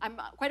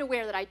 I'm quite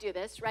aware that I do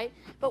this, right?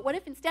 But what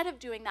if instead of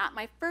doing that,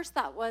 my first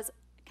thought was,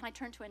 can I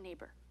turn to a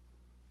neighbor?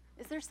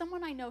 Is there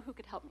someone I know who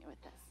could help me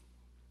with this?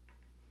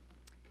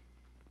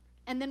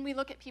 And then we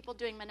look at people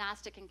doing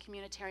monastic and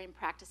communitarian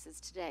practices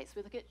today. So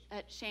we look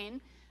at Shane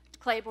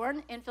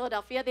Claiborne in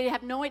Philadelphia. They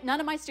have none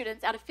of my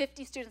students, out of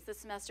 50 students this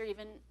semester,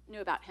 even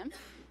knew about him.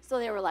 So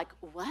they were like,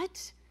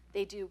 what?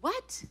 They do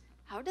what?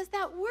 How does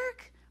that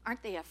work?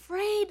 Aren't they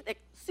afraid? They're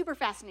super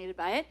fascinated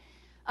by it.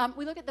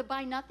 We look at the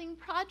Buy Nothing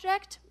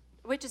Project,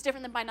 which is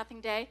different than Buy Nothing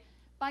Day.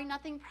 Buy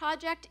Nothing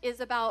Project is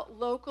about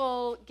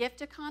local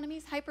gift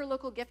economies,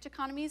 hyper-local gift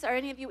economies. Are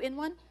any of you in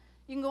one?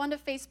 You can go onto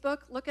Facebook,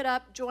 look it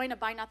up, join a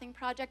Buy Nothing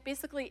Project.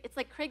 Basically, it's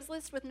like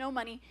Craigslist with no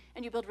money,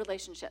 and you build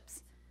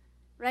relationships,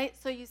 right?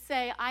 So you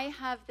say, I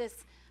have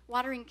this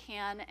watering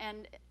can,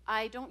 and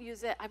I don't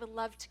use it. I would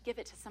love to give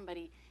it to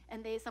somebody.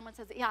 And someone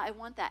says, yeah, I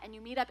want that. And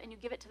you meet up, and you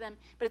give it to them.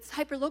 But it's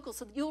hyper-local,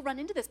 so you'll run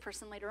into this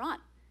person later on.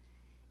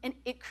 And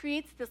it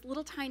creates this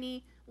little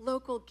tiny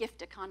local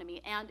gift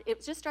economy. And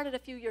it just started a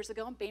few years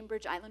ago in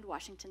Bainbridge Island,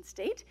 Washington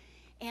State.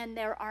 And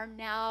there are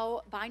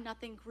now Buy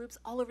Nothing groups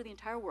all over the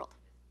entire world.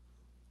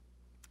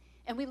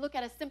 And we look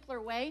at a simpler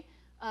way.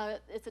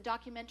 It's a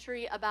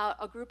documentary about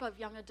a group of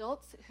young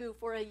adults who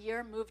for a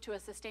year moved to a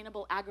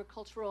sustainable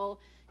agricultural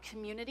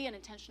community, an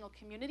intentional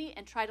community,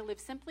 and try to live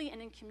simply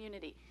and in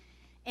community.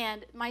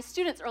 And my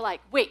students are like,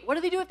 wait, what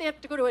do they do if they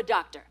have to go to a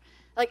doctor?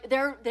 Like,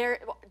 are there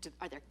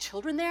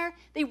children there?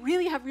 They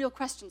really have real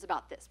questions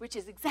about this, which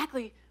is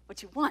exactly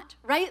what you want,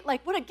 right?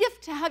 Like, what a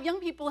gift to have young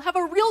people have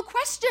a real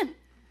question.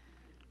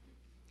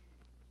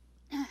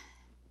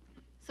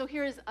 So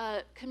here's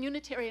a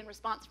communitarian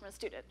response from a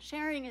student.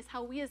 Sharing is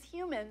how we as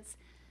humans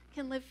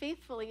can live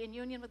faithfully in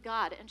union with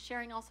God, and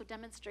sharing also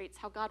demonstrates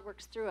how God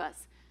works through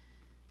us.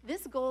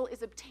 This goal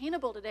is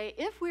obtainable today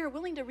if we are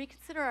willing to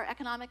reconsider our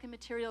economic and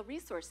material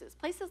resources.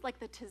 Places like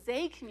the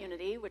Taizé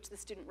community, which the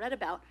student read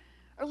about,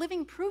 are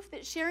living proof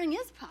that sharing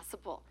is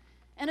possible,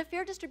 and a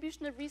fair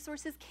distribution of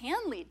resources can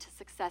lead to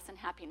success and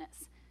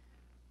happiness.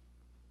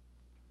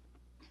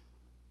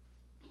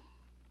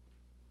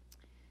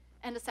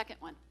 And a second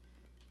one.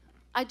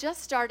 I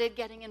just started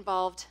getting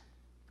involved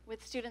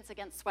with Students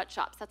Against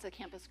Sweatshops. That's a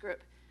campus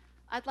group.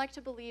 I'd like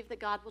to believe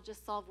that God will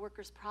just solve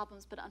workers'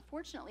 problems, but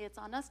unfortunately, it's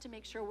on us to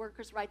make sure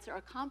workers' rights are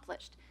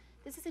accomplished.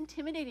 This is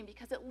intimidating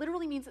because it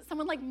literally means that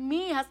someone like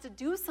me has to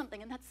do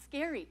something, and that's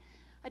scary.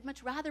 I'd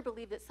much rather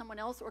believe that someone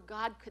else or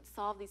God could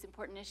solve these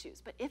important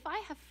issues. But if I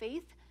have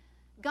faith,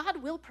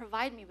 God will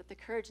provide me with the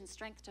courage and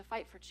strength to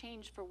fight for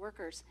change for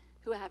workers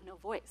who have no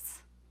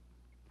voice.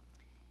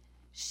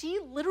 She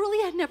literally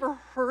had never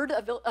heard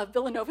of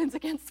Villanovans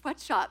Against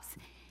Sweatshops,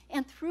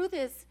 and through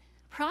this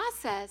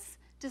process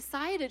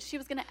decided she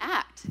was going to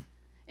act.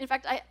 In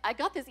fact, I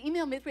got this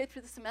email midway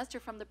through the semester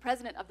from the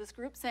president of this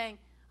group saying,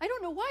 I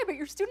don't know why, but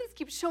your students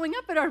keep showing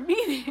up at our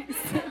meetings.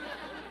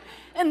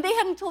 And they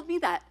hadn't told me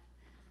that,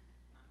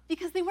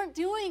 because they weren't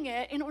doing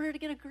it in order to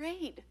get a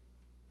grade.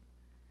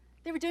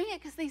 They were doing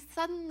it because they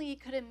suddenly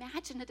could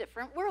imagine a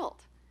different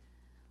world,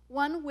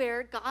 one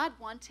where God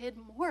wanted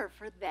more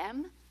for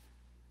them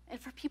and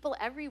for people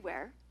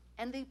everywhere,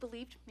 and they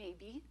believed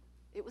maybe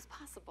it was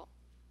possible.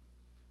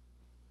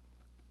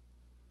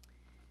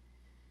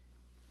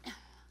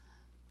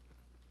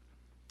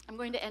 I'm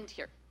going to end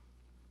here.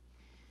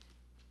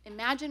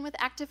 Imagine with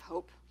Active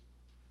Hope,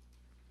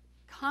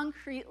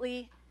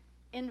 concretely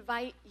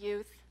invite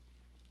youth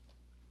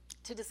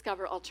to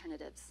discover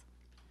alternatives.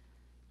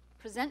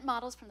 Present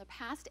models from the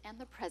past and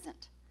the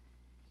present,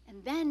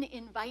 and then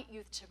invite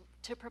youth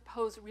to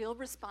propose real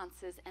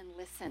responses and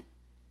listen,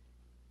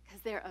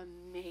 because they're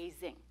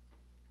amazing.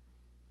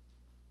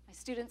 My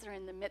students are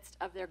in the midst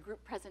of their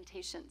group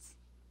presentations.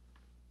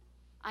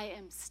 I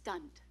am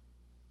stunned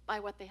by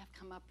what they have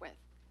come up with.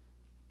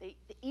 They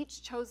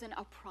each chosen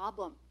a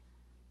problem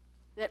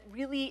that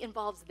really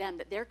involves them,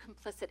 that they're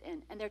complicit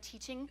in, and they're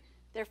teaching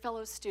their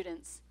fellow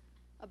students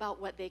about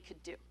what they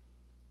could do.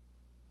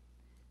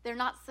 They're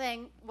not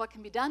saying what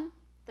can be done.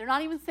 They're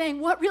not even saying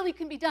what really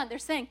can be done. They're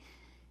saying,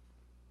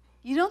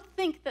 you don't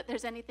think that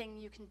there's anything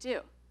you can do,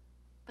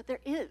 but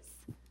there is.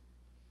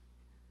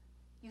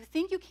 You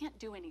think you can't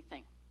do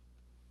anything.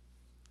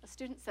 A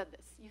student said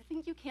this. You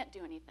think you can't do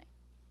anything,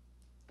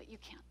 but you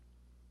can.